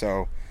mean?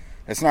 So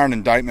it's not an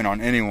indictment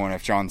on anyone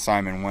if John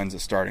Simon wins a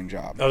starting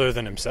job. Other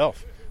than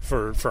himself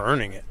for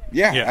earning it.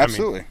 Yeah,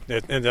 absolutely. I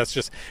mean, and that's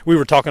just, we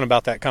were talking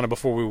about that kind of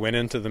before we went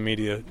into the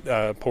media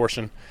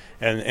portion,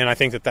 and I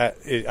think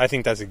I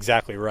think that's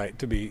exactly right,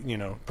 to be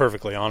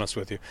perfectly honest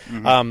with you.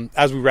 Mm-hmm.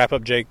 As we wrap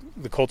up, Jake,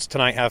 the Colts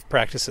tonight have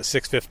practice at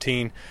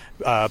 6:15.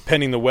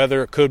 Pending the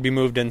weather, it could be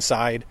moved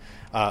inside.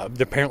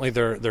 Apparently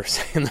they're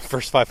saying the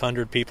first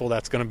 500 people,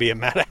 that's going to be a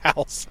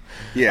Madhouse.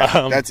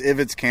 Yeah, that's if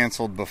it's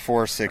canceled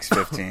before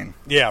 6:15.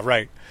 Yeah,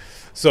 right.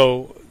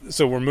 So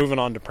we're moving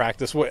on to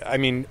practice. What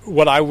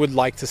I would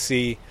like to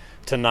see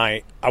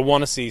tonight, I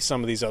want to see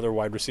some of these other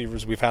wide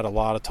receivers. We've had a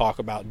lot of talk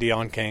about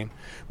Deion Kane.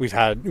 We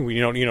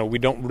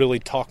don't really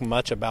talk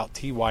much about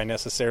T.Y.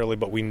 necessarily,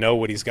 but we know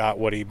what he's got,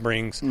 what he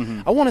brings.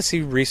 Mm-hmm. I want to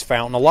see Reese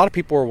Fountain. A lot of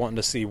people are wanting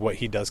to see what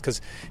he does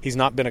because he's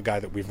not been a guy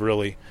that we've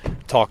really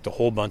talked a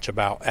whole bunch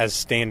about as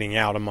standing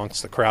out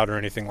amongst the crowd or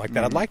anything like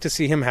that. Mm-hmm. I'd like to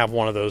see him have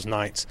one of those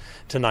nights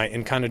tonight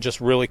and kind of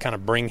just really kind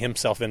of bring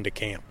himself into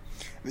camp.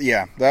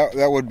 Yeah,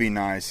 that would be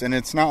nice. And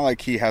it's not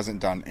like he hasn't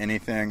done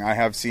anything. I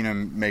have seen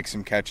him make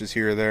some catches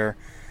here or there.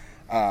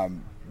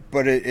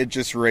 But it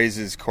just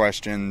raises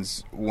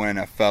questions when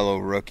a fellow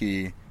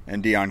rookie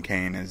and Deion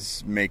Kane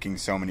is making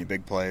so many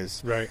big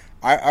plays. Right.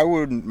 I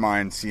wouldn't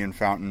mind seeing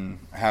Fountain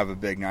have a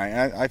big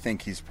night. I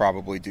think he's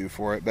probably due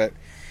for it. But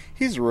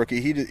he's a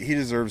rookie. He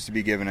deserves to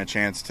be given a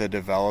chance to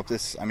develop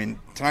this. I mean,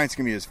 tonight's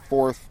going to be his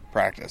 4th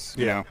practice.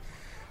 You know?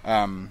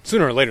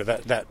 Sooner or later,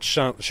 that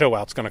show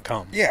out's going to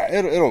come. Yeah,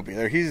 it'll be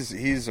there.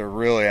 He's a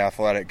really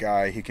athletic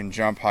guy. He can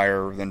jump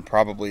higher than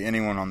probably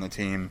anyone on the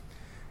team,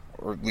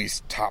 or at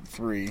least top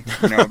 3.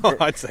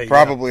 I'd say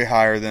probably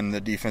higher than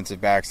the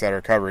defensive backs that are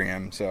covering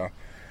him. So,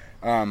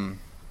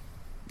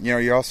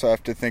 you also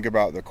have to think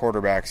about the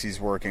quarterbacks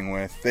he's working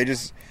with. They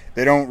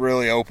don't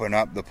really open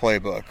up the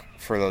playbook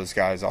for those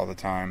guys all the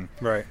time.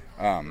 Right.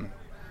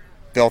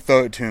 They'll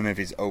throw it to him if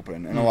he's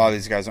open, and a lot of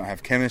these guys don't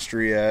have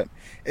chemistry yet.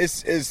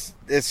 It's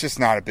just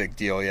not a big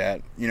deal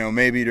yet.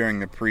 Maybe during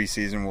the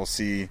preseason we'll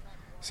see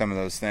some of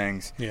those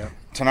things. Yeah.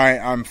 Tonight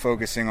I'm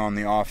focusing on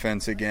the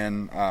offense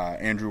again.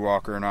 Andrew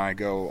Walker and I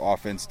go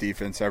offense,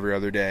 defense every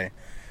other day.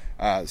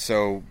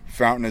 So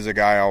Fountain is a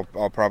guy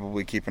I'll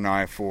probably keep an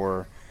eye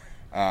for.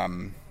 But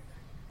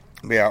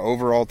yeah,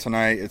 overall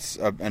tonight it's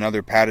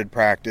another padded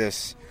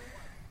practice.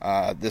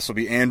 This will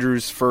be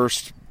Andrew's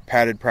first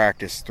padded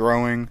practice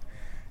throwing.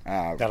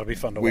 That'll be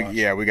fun to watch.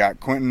 Yeah, we got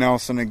Quentin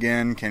Nelson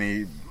again. Can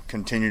he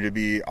continue to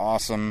be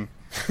awesome?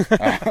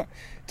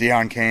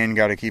 Deion Kane,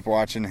 got to keep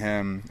watching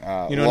him.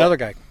 Another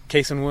guy,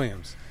 Kason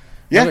Williams.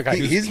 Yeah,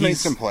 he's made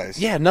some plays.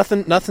 Yeah,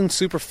 nothing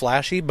super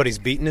flashy, but he's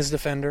beating his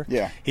defender.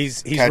 Yeah,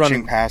 he's catching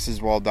running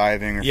passes while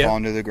diving or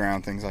falling to the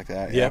ground, things like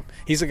that. Yeah,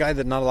 he's a guy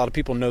that not a lot of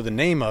people know the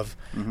name of,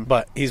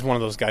 but he's one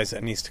of those guys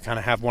that needs to kind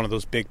of have one of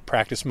those big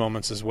practice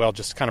moments as well,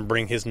 just to kind of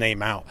bring his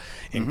name out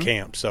in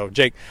camp. So,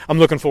 Jake, I'm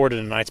looking forward to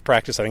tonight's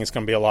practice. I think it's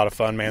going to be a lot of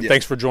fun, man. Yeah.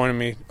 Thanks for joining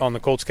me on the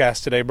Colts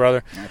Cast today,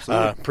 brother.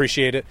 Absolutely.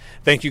 Appreciate it.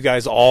 Thank you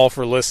guys all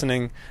for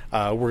listening.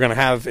 We're going to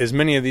have as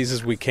many of these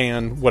as we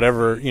can,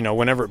 whenever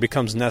it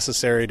becomes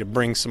necessary to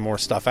bring some more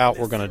stuff out,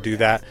 we're going to do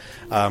that.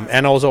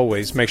 And as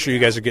always, make sure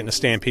you guys are getting a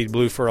Stampede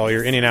Blue for all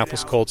your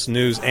Indianapolis Colts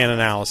news and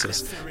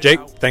analysis.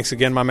 Jake, thanks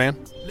again, my man.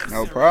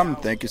 No problem.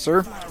 Thank you,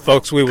 sir.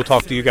 Folks, we will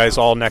talk to you guys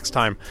all next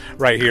time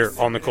right here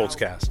on the Colts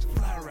Cast.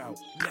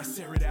 Let's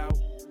air it out.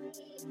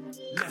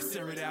 Let's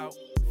air it out.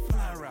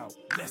 Fire out.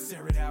 Let's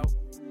air it out.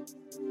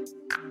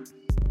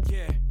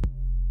 Yeah.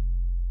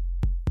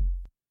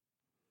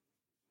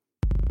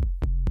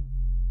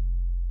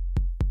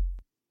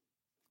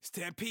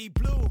 Stampede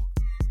Blue.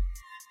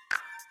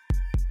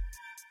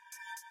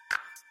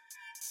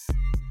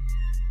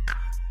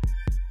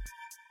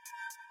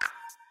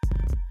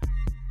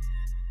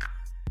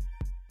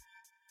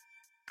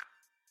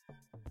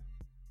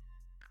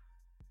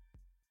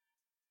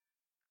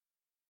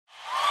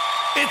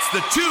 It's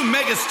the 2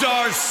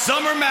 megastars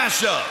summer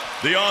mashup.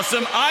 The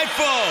awesome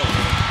iPhone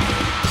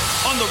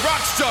on the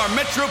Rockstar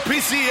Metro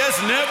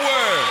PCS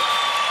network.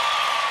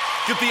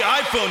 Get the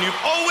iPhone you've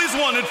always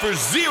wanted for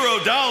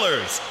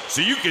 $0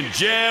 so you can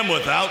jam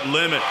without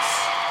limits.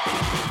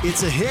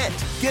 It's a hit.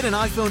 Get an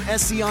iPhone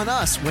SE on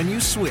us when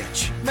you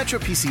switch. Metro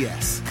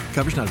PCS.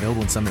 Coverage not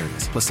available in some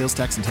areas, plus sales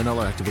tax and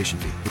 $10 activation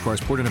fee. Requires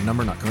port of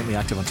number not currently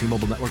active on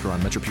T-Mobile network or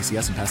on Metro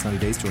PCS in past 90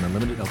 days to an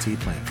unlimited LTE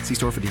plan. See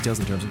store for details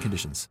and terms and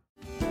conditions.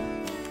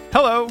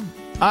 Hello,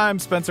 I'm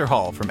Spencer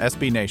Hall from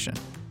SB Nation,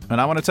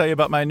 and I want to tell you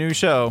about my new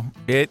show,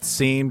 It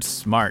Seemed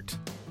Smart.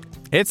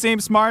 It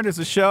Seemed Smart is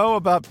a show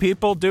about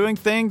people doing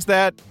things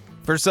that,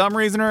 for some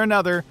reason or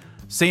another,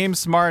 seem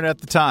smart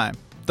at the time.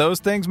 Those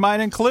things might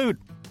include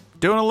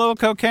doing a little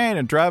cocaine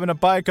and driving a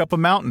bike up a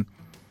mountain.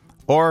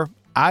 Or,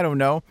 I don't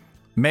know,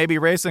 maybe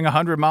racing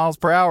 100 miles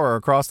per hour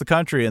across the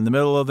country in the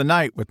middle of the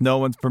night with no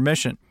one's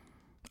permission.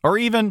 Or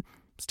even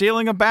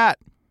stealing a bat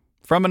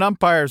from an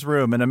umpire's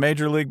room in a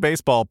Major League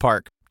Baseball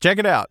park. Check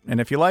it out,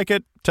 and if you like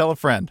it, tell a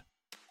friend.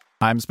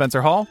 I'm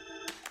Spencer Hall.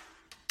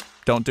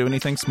 Don't do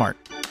anything smart.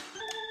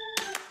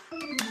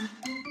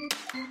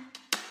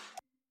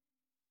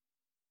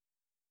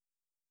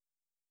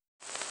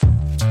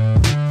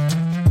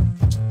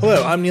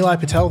 Hello, I'm Nilay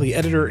Patel, the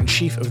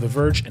editor-in-chief of The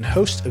Verge and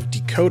host of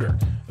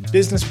Decoder, a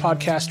business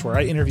podcast where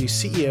I interview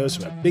CEOs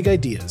about big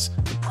ideas,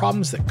 the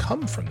problems that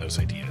come from those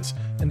ideas,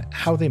 and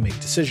how they make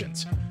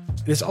decisions.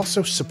 It is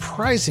also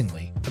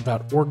surprisingly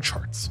about org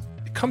charts.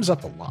 It comes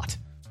up a lot.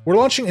 We're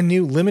launching a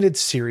new limited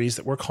series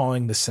that we're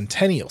calling the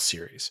Centennial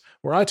Series,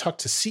 where I talk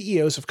to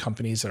CEOs of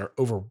companies that are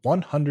over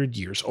 100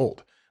 years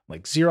old,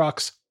 like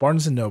Xerox,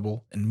 Barnes &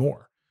 Noble, and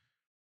more.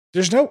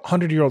 There's no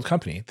 100-year-old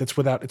company that's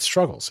without its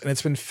struggles, and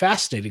it's been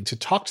fascinating to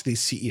talk to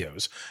these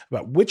CEOs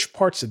about which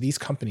parts of these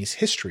companies'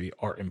 history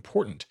are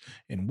important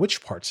and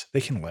which parts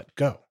they can let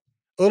go.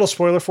 A little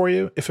spoiler for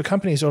you, if a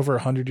company is over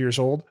 100 years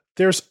old,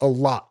 there's a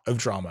lot of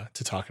drama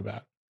to talk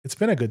about. It's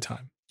been a good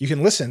time. You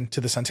can listen to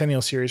the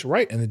Centennial Series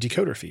right in the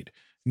Decoder feed.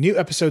 New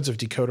episodes of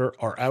Decoder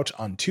are out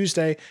on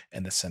Tuesday,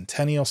 and the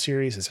Centennial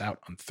Series is out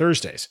on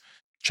Thursdays.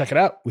 Check it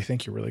out. We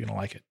think you're really going to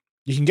like it.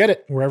 You can get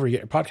it wherever you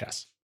get your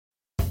podcasts.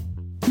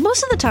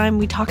 Most of the time,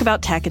 we talk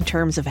about tech in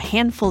terms of a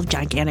handful of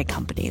gigantic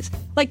companies,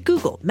 like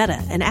Google,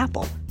 Meta, and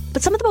Apple.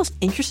 But some of the most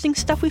interesting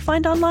stuff we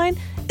find online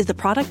is the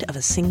product of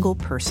a single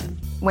person.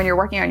 When you're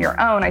working on your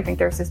own, I think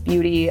there's this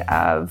beauty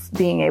of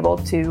being able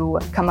to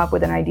come up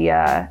with an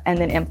idea and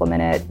then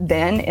implement it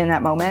then in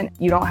that moment.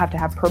 You don't have to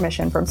have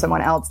permission from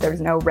someone else.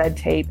 There's no red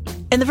tape.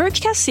 In the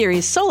Vergecast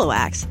series Solo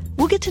Acts,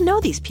 we'll get to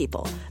know these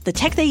people, the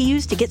tech they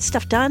use to get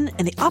stuff done,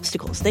 and the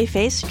obstacles they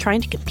face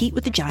trying to compete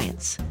with the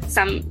giants.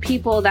 Some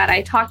people that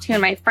I talk to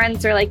and my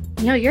friends are like,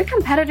 your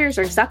competitors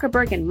are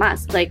Zuckerberg and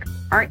Musk. Like,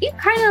 aren't you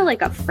kind of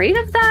like afraid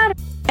of that?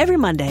 Every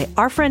Monday,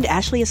 our friend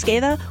Ashley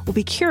Esqueda will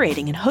be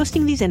curating and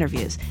hosting these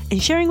interviews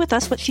and sharing with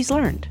us what she's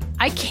learned.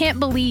 I can't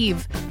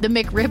believe the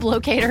McRib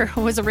locator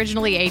was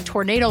originally a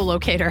tornado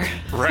locator.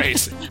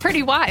 Right.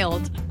 Pretty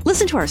wild.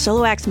 Listen to our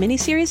Solo Acts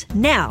miniseries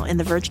now in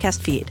the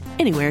Vergecast feed,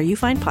 anywhere you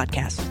find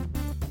podcasts.